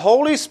said that the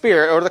Holy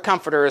Spirit, or the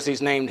Comforter as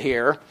He's named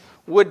here,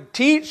 would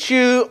teach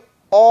you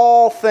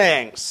all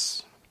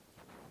things.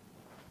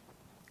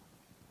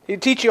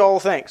 He'd teach you all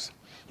things.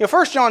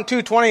 1 John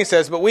 2:20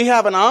 says, but we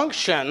have an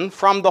unction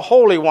from the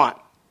Holy One,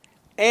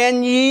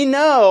 and ye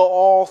know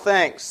all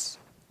things.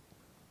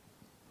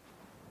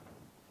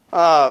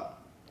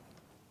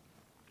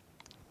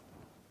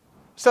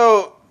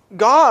 So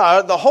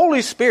God, the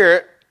Holy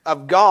Spirit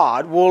of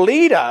God, will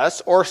lead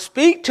us or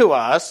speak to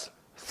us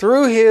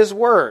through His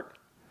Word.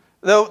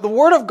 The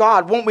Word of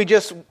God won't be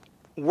just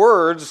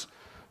words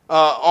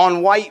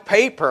on white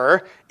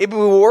paper. It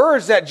will be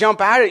words that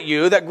jump out at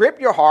you, that grip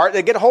your heart,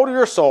 that get a hold of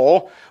your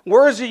soul,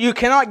 words that you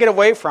cannot get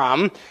away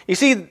from. You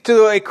see,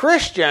 to a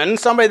Christian,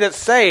 somebody that's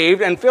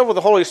saved and filled with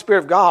the Holy Spirit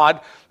of God,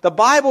 the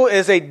Bible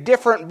is a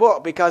different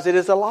book because it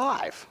is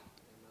alive.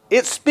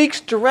 It speaks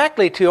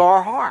directly to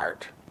our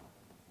heart.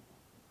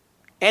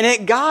 And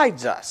it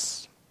guides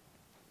us.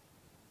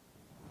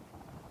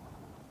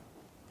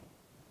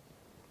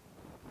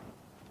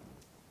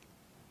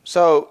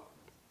 So,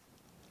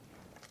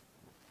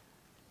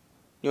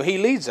 He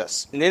leads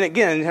us. And then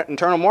again,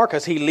 internal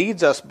markers, He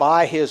leads us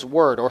by His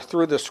Word or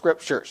through the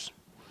Scriptures.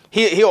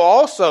 He'll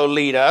also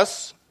lead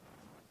us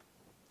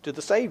to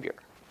the Savior.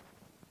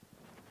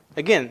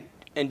 Again,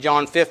 in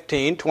John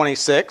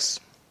 15:26.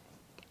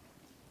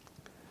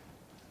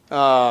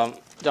 John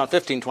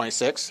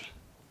 15:26.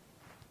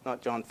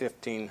 Not John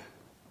 15.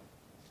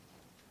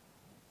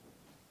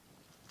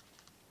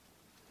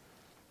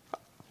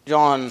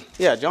 John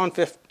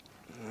 15.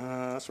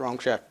 That's the wrong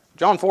chapter.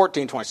 John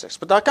 14:26.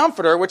 But the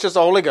Comforter, which is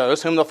the Holy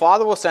Ghost, whom the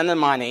Father will send in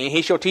my name,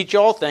 He shall teach you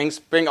all things,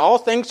 bring all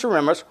things to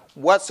remembrance,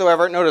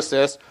 whatsoever, notice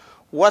this,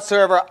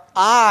 whatsoever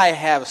I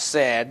have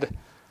said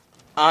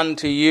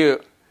unto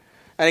you.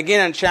 And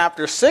again in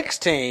chapter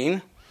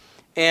 16,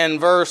 in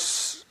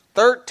verse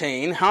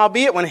 13,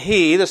 howbeit when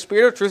He, the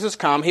Spirit of truth, is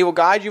come, He will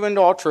guide you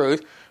into all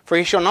truth, for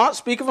He shall not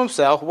speak of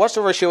Himself,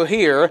 whatsoever shall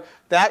hear,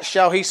 that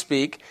shall He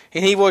speak,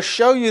 and He will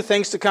show you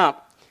things to come.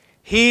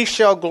 He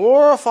shall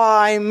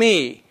glorify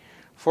me,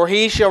 for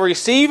He shall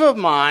receive of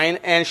mine,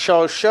 and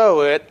shall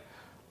show it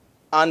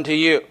unto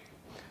you.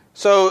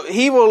 So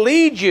He will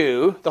lead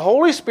you, the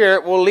Holy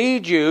Spirit will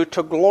lead you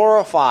to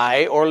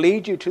glorify or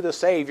lead you to the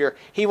Savior.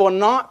 He will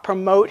not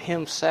promote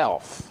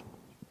Himself.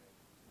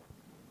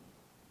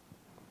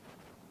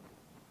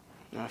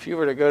 Now, if you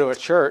were to go to a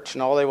church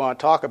and all they want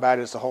to talk about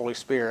is the Holy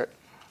Spirit,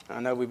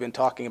 I know we've been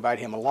talking about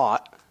Him a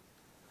lot,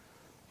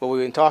 but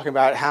we've been talking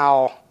about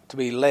how to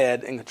be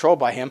led and controlled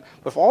by Him.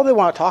 But if all they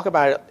want to talk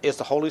about is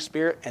the Holy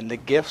Spirit and the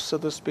gifts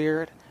of the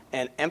Spirit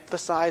and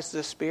emphasize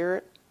the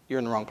Spirit, you're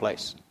in the wrong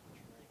place.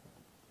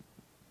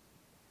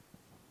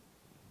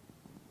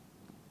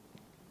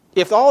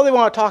 If all they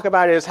want to talk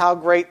about is how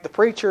great the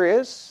preacher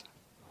is,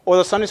 or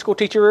the Sunday school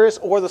teacher is,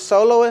 or the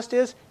soloist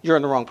is, you're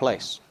in the wrong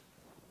place.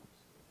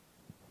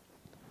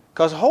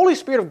 Because the Holy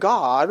Spirit of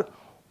God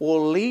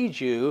will lead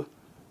you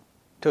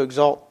to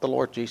exalt the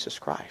Lord Jesus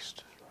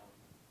Christ.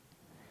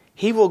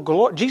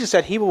 Jesus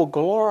said, He will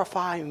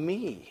glorify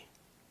me.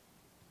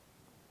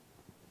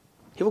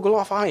 He will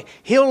glorify me.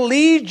 He'll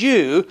lead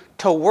you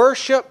to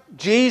worship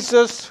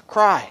Jesus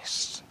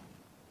Christ.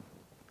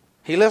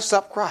 He lifts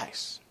up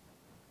Christ.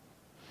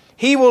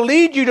 He will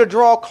lead you to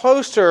draw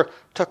closer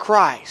to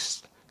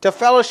Christ, to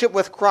fellowship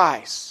with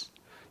Christ,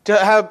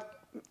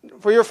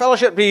 for your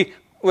fellowship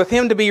with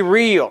Him to be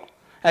real,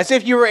 as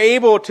if you were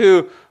able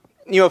to,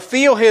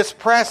 feel His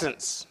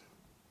presence.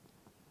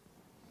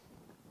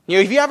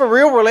 If you have a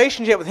real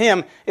relationship with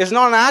Him, it's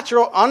not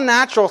an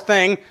unnatural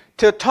thing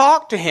to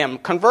talk to Him,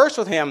 converse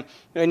with Him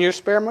in your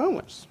spare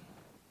moments.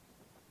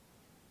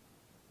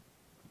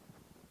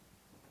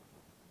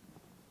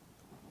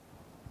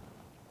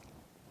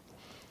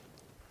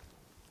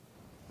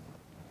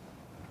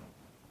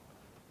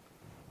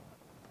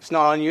 It's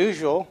not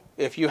unusual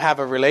if you have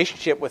a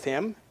relationship with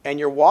Him and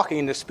you're walking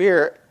in the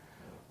Spirit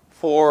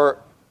for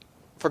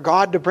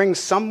God to bring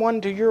someone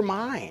to your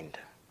mind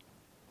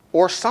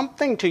or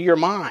something to your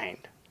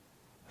mind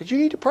that you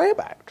need to pray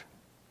about.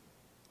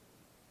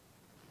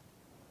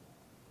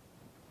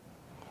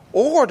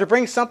 Or to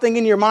bring something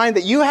in your mind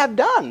that you have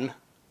done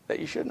that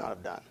you should not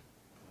have done.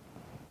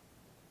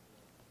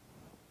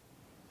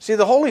 See,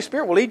 the Holy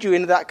Spirit will lead you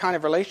into that kind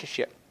of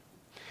relationship.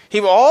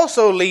 He will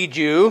also lead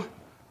you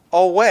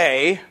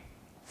away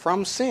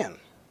from sin.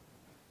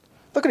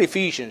 Look at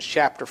Ephesians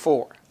chapter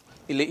 4.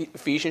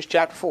 Ephesians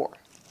chapter 4.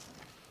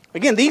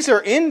 Again, these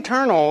are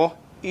internal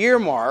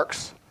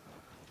earmarks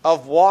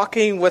of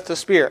walking with the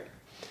Spirit.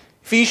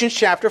 Ephesians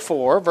chapter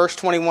 4, verse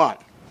 21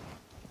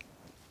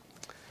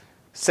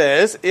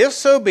 says, "If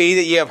so be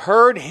that ye have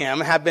heard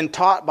him, have been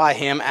taught by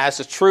him, as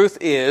the truth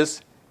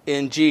is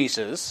in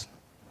Jesus,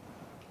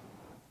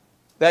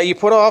 that ye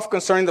put off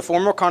concerning the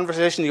former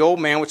conversation the old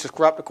man which is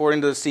corrupt according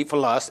to the deceitful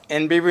lust,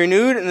 and be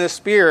renewed in the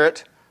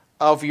spirit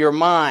of your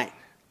mind,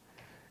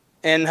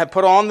 and have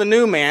put on the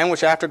new man,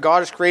 which after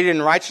God is created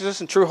in righteousness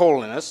and true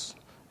holiness."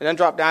 And then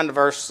drop down to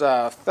verse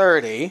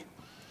 30.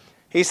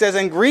 He says,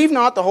 "And grieve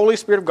not the Holy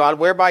Spirit of God,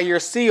 whereby ye are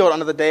sealed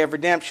unto the day of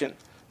redemption."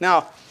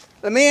 Now,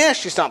 let me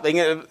ask you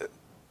something.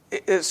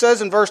 It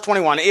says in verse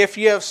 21, if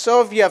you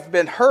have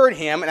been heard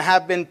him and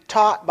have been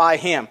taught by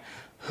him.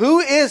 Who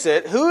is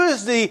it? Who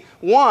is the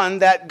one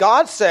that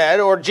God said,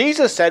 or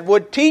Jesus said,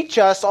 would teach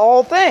us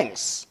all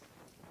things?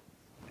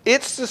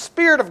 It's the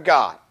Spirit of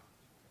God.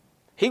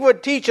 He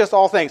would teach us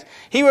all things.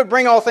 He would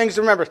bring all things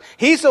to remembrance.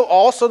 He's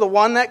also the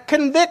one that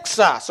convicts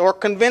us or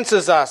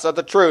convinces us of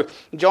the truth.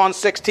 John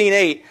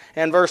 16:8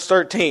 and verse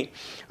 13.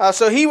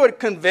 So he would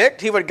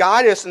convict. He would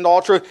guide us into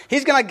all truth.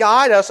 He's going to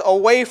guide us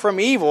away from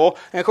evil.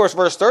 And of course,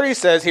 verse 30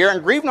 says here,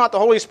 "And grieve not the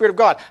Holy Spirit of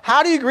God."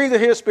 How do you grieve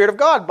the Spirit of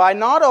God? By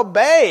not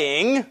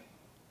obeying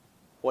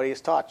what he has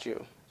taught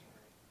you.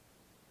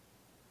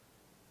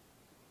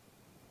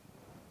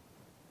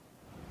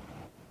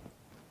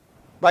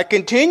 By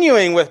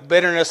continuing with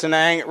bitterness and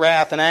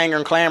wrath and anger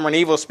and clamor and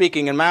evil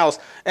speaking and malice,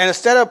 and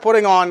instead of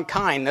putting on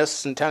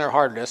kindness and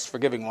tenderheartedness,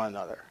 forgiving one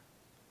another.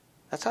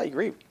 That's how you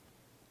grieve.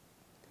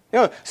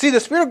 See, the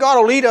Spirit of God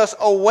will lead us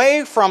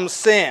away from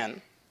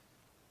sin.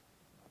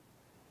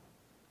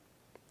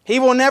 He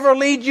will never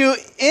lead you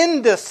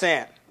into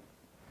sin.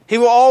 He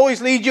will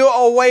always lead you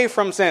away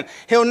from sin.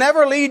 He'll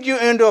never lead you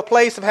into a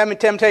place of having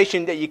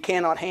temptation that you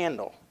cannot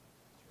handle.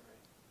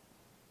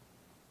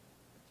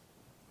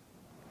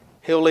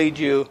 He'll lead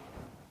you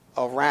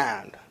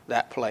around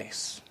that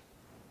place.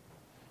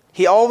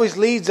 He always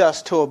leads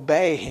us to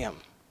obey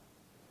him,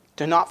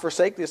 to not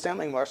forsake the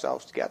assembling of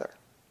ourselves together.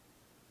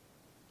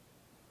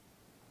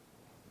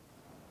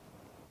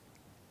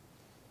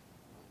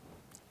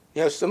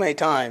 So many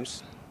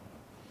times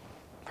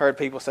I've heard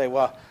people say,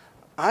 "Well,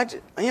 I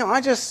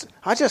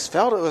just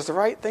felt it was the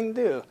right thing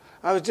to do.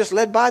 I was just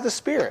led by the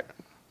Spirit."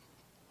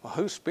 Well,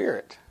 whose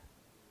Spirit?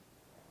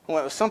 Well,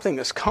 it was something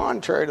that's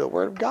contrary to the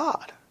Word of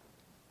God.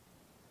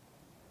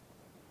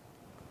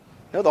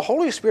 No, the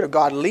Holy Spirit of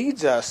God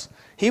leads us.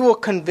 He will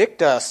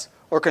convict us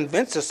or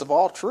convince us of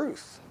all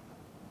truth.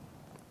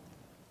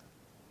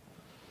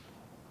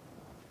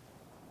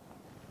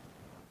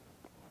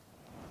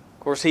 Of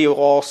course, he will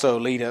also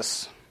lead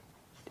us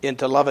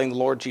into loving the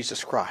Lord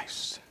Jesus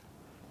Christ.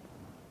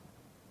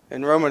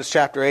 In Romans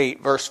chapter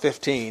 8, verse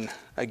 15,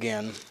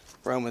 again,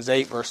 Romans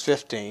 8, verse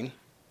 15,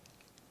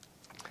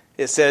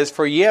 it says,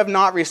 "For ye have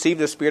not received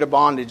the spirit of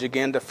bondage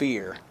again to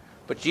fear,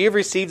 but ye have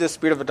received the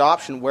spirit of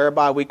adoption,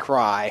 whereby we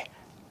cry,"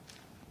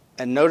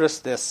 and notice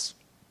this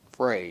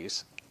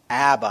phrase,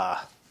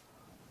 "Abba,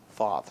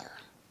 Father."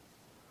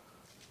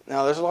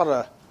 Now, there's a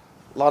lot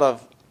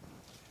of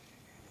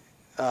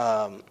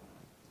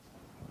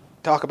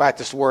talk about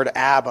this word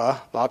Abba.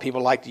 A lot of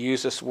people like to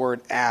use this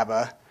word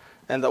Abba.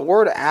 And the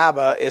word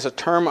Abba is a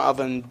term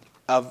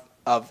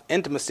of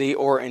intimacy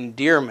or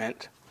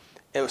endearment.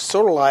 It was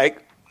sort of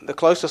like the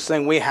closest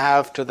thing we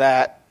have to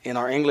that in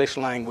our English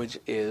language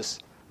is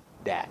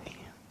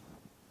daddy.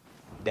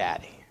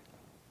 Daddy.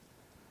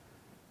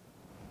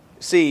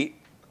 See,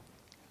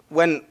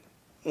 when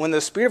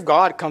the Spirit of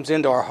God comes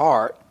into our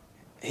heart,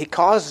 he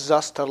causes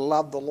us to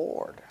love the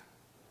Lord.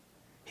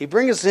 He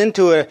brings us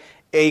into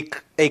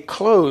a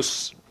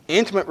close,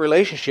 intimate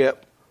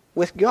relationship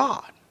with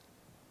God,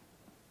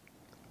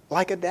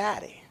 like a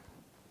daddy.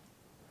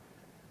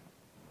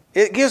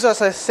 It gives us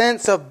a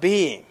sense of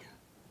being.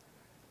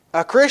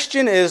 A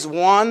Christian is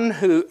one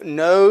who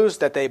knows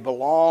that they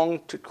belong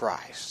to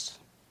Christ.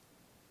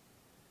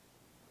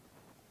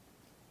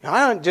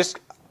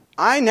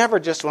 I never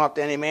just went up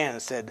to any man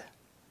and said,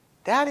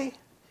 "Daddy."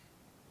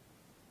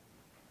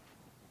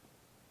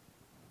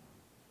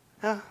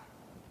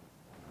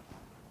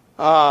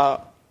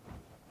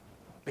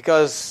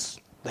 Because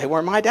they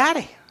were my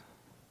daddy.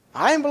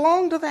 I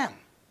belong to them.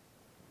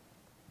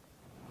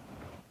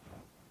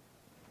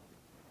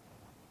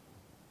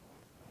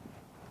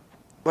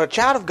 But a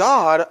child of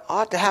God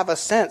ought to have a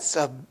sense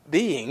of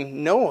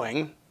being,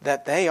 knowing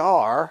that they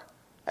are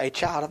a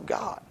child of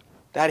God,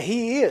 that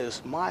he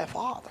is my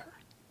Father.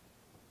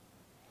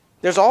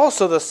 There's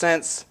also the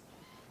sense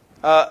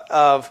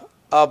of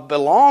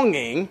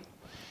belonging.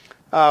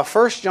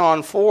 1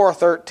 John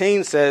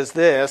 4:13 says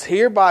this,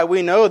 "Hereby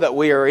we know that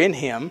we are in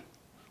him,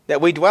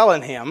 that we dwell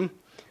in him,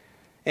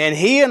 and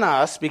he in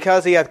us,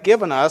 because he hath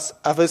given us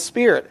of his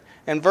Spirit.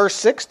 And verse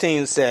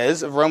 16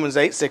 says, of Romans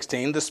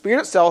 8:16, the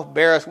Spirit itself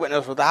beareth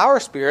witness with our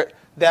spirit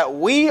that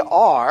we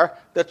are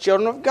the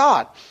children of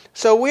God.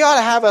 So we ought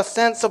to have a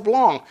sense of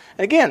belong.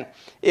 And again,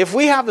 if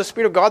we have the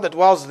Spirit of God that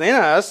dwells within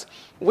us,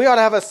 we ought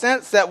to have a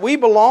sense that we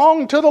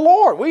belong to the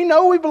Lord. We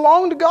know we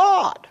belong to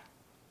God.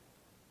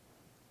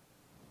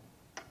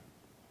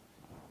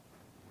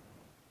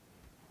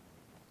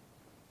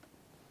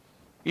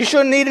 You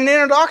shouldn't need an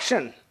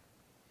introduction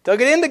to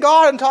get into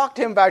God and talk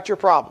to Him about your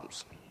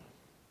problems.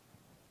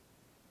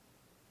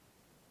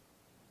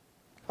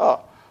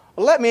 Oh,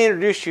 well, let me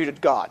introduce you to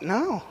God.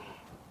 No,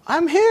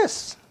 I'm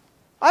His.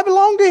 I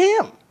belong to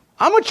Him.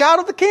 I'm a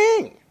child of the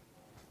King.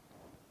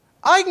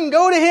 I can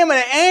go to Him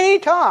at any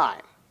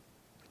time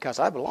because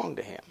I belong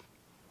to Him.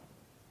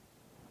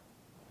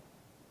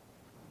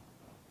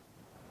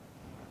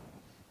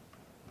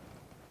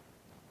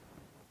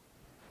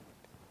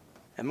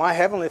 And my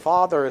Heavenly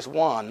Father is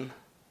one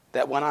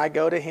that when I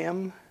go to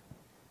Him,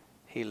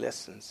 He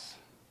listens.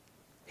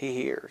 He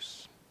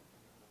hears.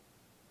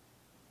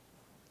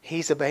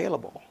 He's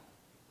available.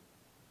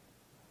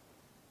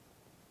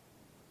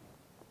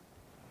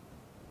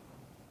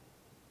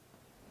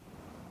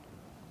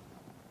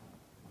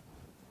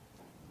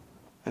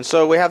 And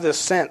so we have this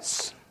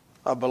sense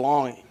of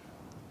belonging.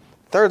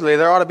 Thirdly,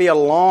 there ought to be a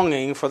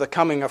longing for the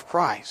coming of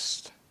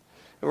Christ.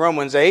 In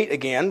Romans 8,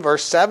 again,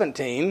 verse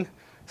 17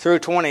 through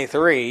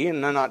 23,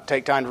 and I'll not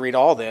take time to read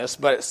all this,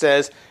 but it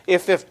says,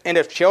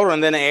 if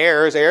children, then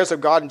heirs, heirs of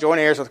God and joint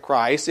heirs with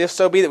Christ, if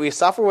so be that we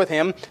suffer with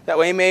Him, that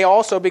we may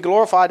also be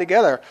glorified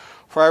together.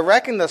 For I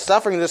reckon the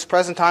suffering of this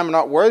present time are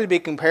not worthy to be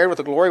compared with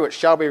the glory which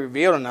shall be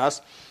revealed in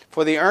us.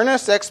 For the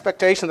earnest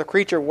expectation of the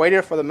creature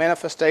waited for the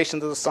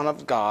manifestation of the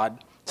sons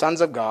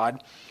of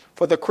God.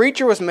 For the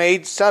creature was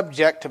made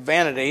subject to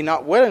vanity,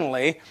 not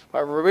willingly,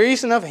 but by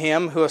reason of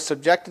Him who has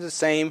subjected the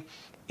same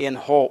in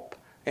hope.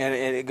 And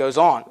it goes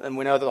on. And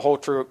we know that the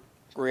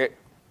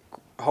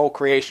whole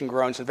creation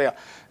groans and travails.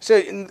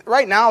 So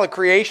right now the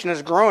creation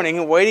is groaning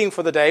and waiting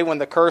for the day when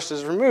the curse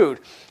is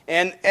removed.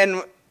 And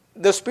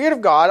the Spirit of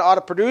God ought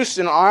to produce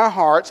in our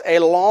hearts a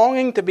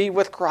longing to be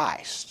with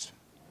Christ.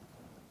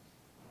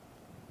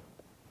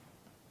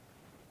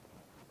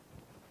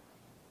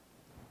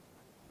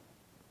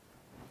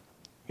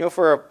 You know,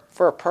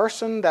 for a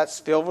person that's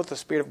filled with the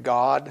Spirit of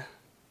God,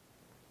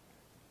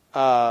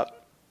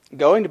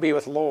 going to be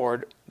with the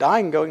Lord,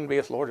 dying and going to be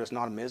with the Lord is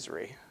not a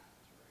misery.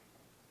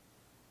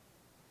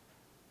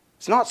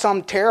 It's not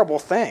some terrible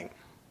thing.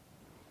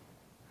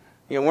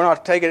 You know, we're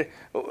not taking,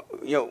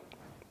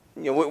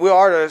 we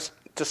are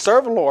to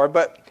serve the Lord,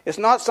 but it's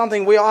not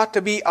something we ought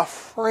to be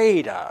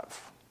afraid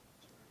of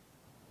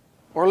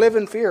or live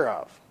in fear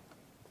of.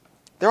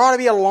 There ought to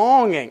be a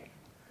longing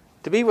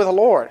to be with the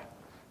Lord.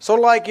 So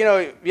like, you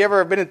you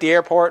ever been at the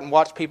airport and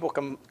watched people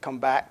come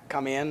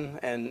in,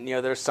 and,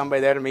 there's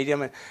somebody there to meet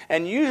them,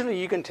 and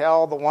usually you can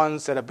tell the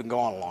ones that have been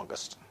gone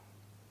longest.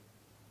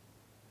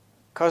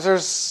 Because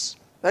there's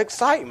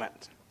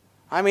excitement.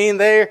 I mean,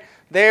 they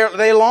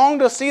long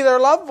to see their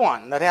loved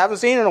one that they haven't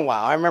seen in a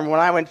while. I remember when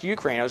I went to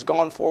Ukraine, I was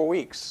gone 4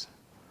 weeks.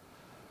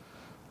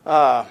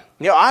 I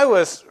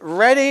was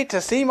ready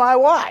to see my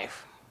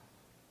wife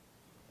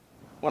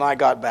when I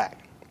got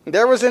back.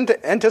 There was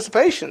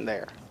anticipation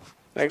there.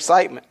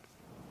 Excitement.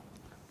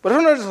 But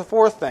notice the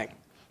fourth thing.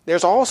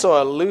 There's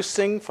also a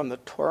loosing from the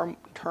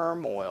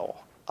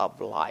turmoil of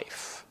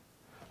life.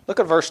 Look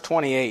at verse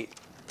 28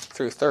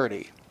 through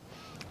 30.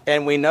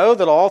 And we know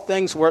that all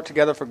things work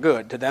together for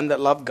good, to them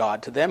that love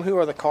God, to them who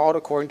are the called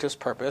according to His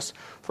purpose.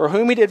 For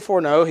whom He did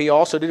foreknow, He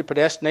also did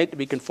predestinate to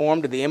be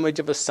conformed to the image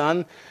of His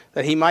Son,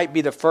 that He might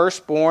be the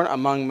firstborn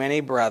among many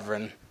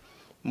brethren.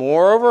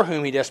 Moreover,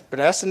 whom He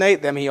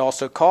predestinate, them He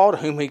also called.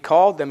 Whom He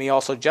called, them He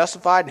also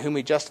justified. And whom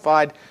He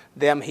justified,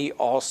 them He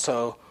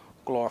also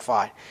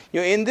glorified.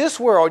 In this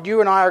world, you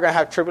and I are going to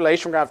have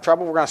tribulation. We're going to have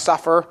trouble. We're going to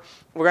suffer.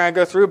 We're going to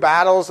go through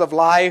battles of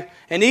life.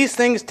 And these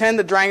things tend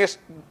to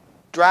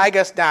drag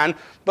us down.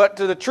 But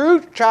to the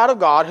true child of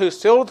God,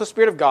 who's filled with the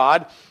Spirit of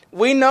God,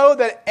 we know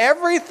that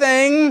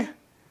everything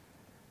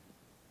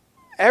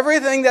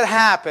that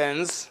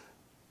happens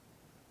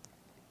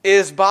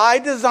is by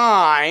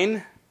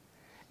design.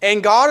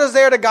 And God is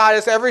there to guide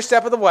us every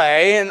step of the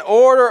way and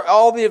order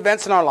all the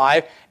events in our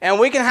life. And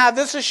we can have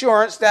this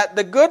assurance that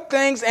the good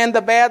things and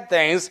the bad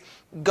things,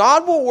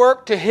 God will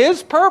work to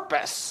His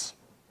purpose.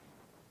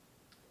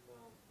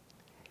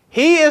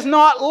 He is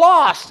not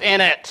lost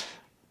in it.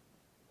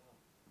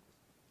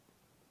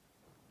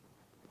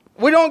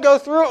 We don't go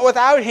through it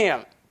without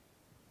Him.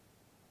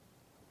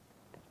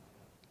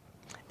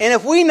 And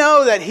if we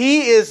know that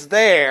He is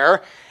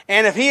there,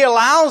 and if He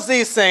allows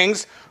these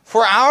things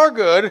for our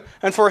good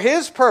and for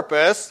His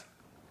purpose,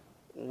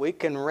 we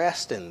can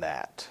rest in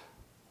that.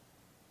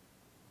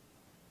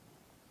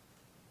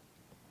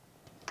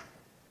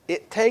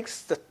 It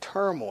takes the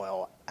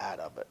turmoil out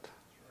of it.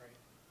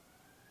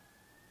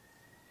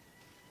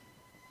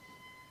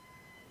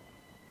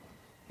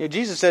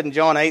 Jesus said in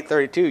John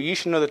 8:32, "You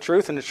shall know the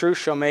truth, and the truth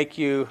shall make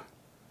you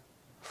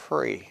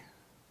free."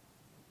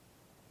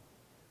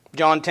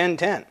 John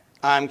 10:10,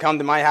 I'm come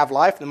that might have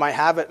life and might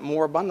have it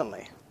more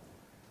abundantly.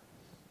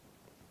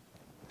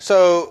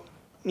 So,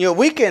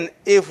 we can,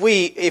 if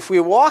we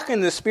walk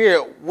in the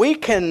Spirit, we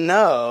can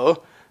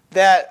know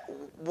that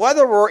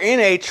whether we're in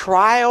a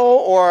trial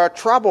or a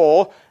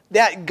trouble,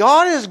 that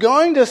God is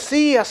going to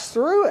see us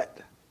through it.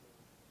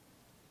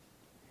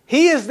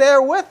 He is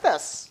there with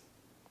us.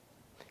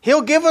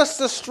 He'll give us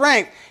the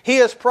strength. He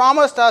has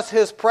promised us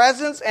His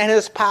presence and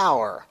His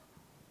power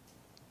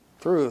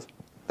through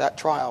that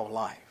trial of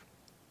life.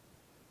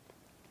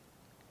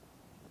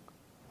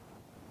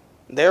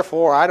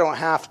 Therefore, I don't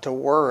have to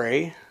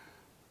worry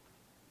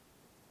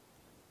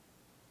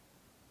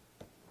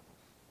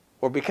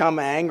or become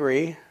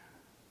angry.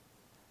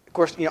 Of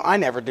course, I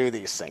never do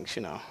these things,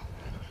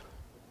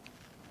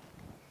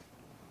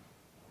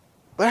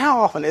 But how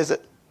often is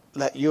it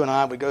that you and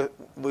I,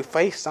 we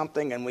face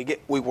something and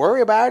we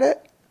worry about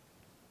it,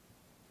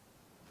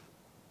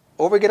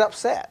 or we get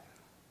upset?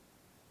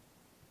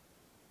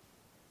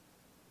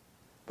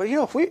 But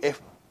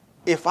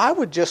if I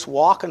would just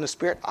walk in the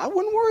Spirit, I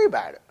wouldn't worry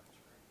about it.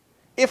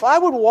 If I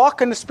would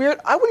walk in the Spirit,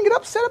 I wouldn't get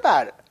upset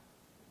about it.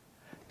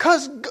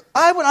 Because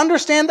I would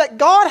understand that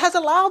God has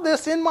allowed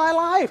this in my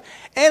life.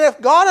 And if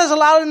God has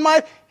allowed it in my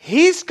life,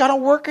 He's going to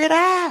work it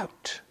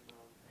out.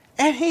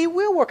 And He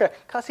will work it out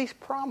because He's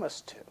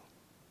promised to.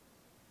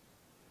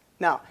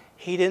 Now,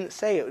 He didn't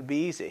say it would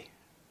be easy.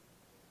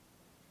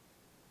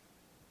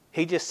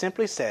 He just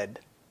simply said,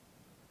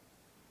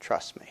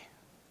 trust me.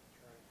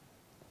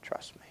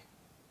 Trust me.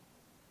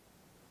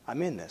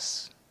 I'm in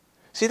this.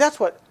 See, that's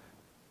what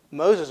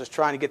Moses is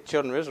trying to get the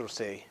children of Israel to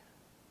see.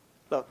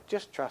 Look,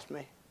 just trust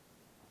me.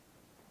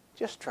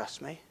 Just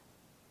trust me.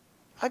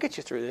 I'll get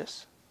you through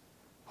this.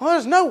 Well,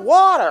 there's no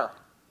water.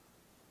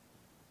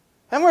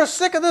 And we're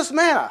sick of this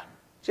manna.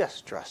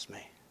 Just trust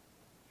me.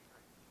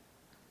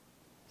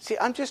 See,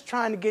 I'm just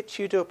trying to get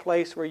you to a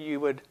place where you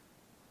would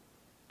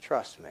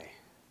trust me.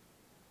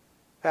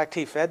 In fact,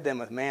 He fed them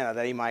with manna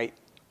that He might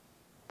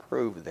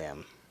prove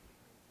them.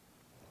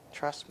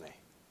 Trust me.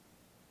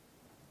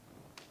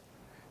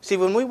 See,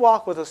 when we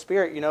walk with the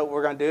Spirit, you know what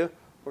we're going to do?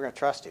 We're going to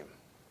trust Him.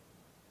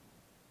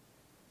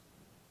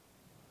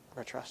 We're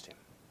going to trust Him.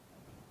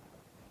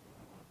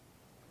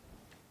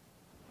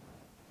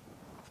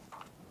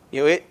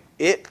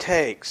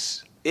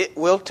 It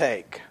will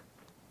take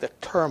the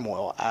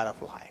turmoil out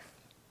of life.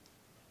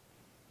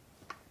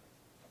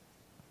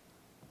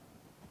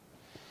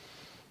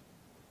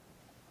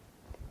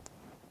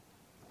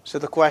 So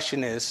the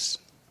question is,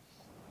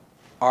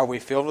 are we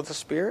filled with the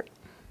Spirit?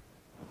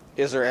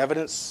 Is there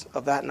evidence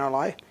of that in our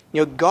life?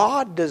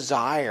 God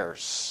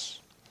desires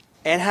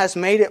and has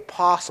made it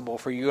possible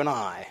for you and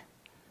I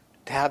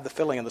to have the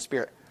filling of the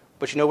Spirit.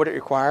 But you know what it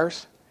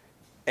requires?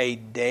 A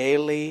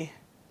daily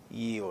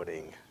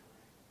yielding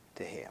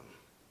to Him.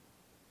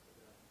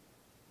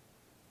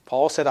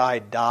 Paul said, I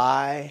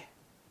die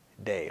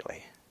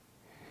daily.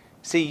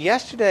 See,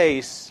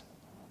 yesterday's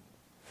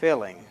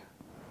filling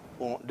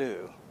won't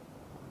do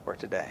for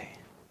today.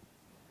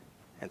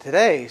 And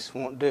today's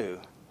won't do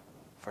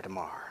for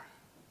tomorrow.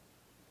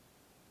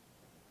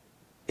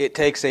 It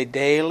takes a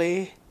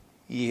daily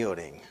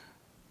yielding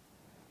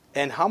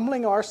and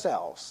humbling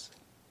ourselves.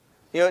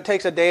 It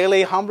takes a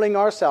daily humbling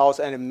ourselves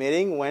and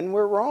admitting when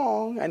we're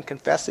wrong and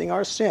confessing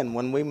our sin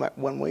when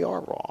we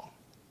are wrong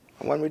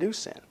and when we do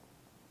sin.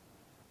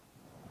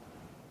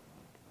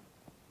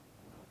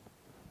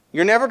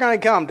 You're never going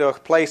to come to a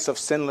place of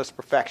sinless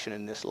perfection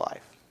in this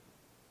life.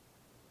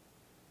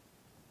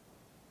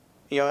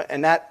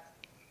 And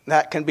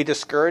that can be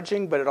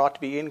discouraging, but it ought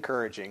to be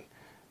encouraging.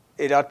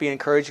 It ought to be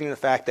encouraging the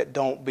fact that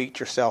don't beat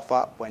yourself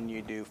up when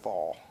you do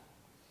fall.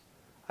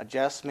 A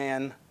just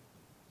man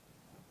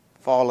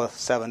falleth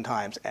 7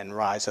 times and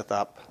riseth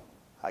up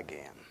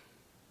again.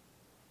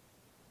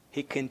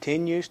 He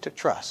continues to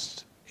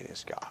trust in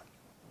his God.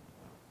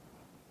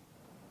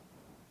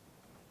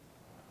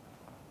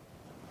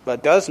 But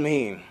it does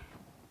mean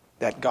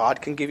that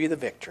God can give you the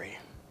victory.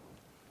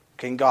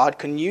 God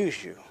can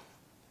use you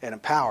and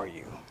empower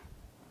you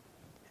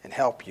and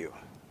help you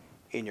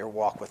in your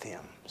walk with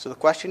Him. So the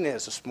question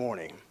is this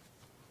morning,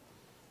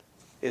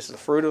 is the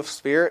fruit of the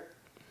Spirit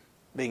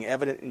being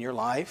evident in your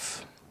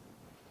life?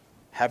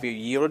 Have you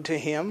yielded to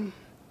Him?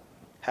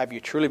 Have you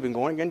truly been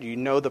going again? Do you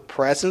know the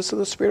presence of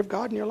the Spirit of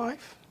God in your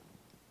life?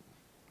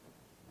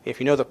 If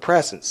you know the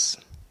presence,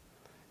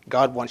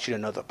 God wants you to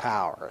know the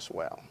power as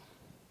well.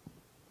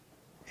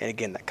 And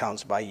again, that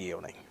comes by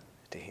yielding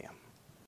to Him.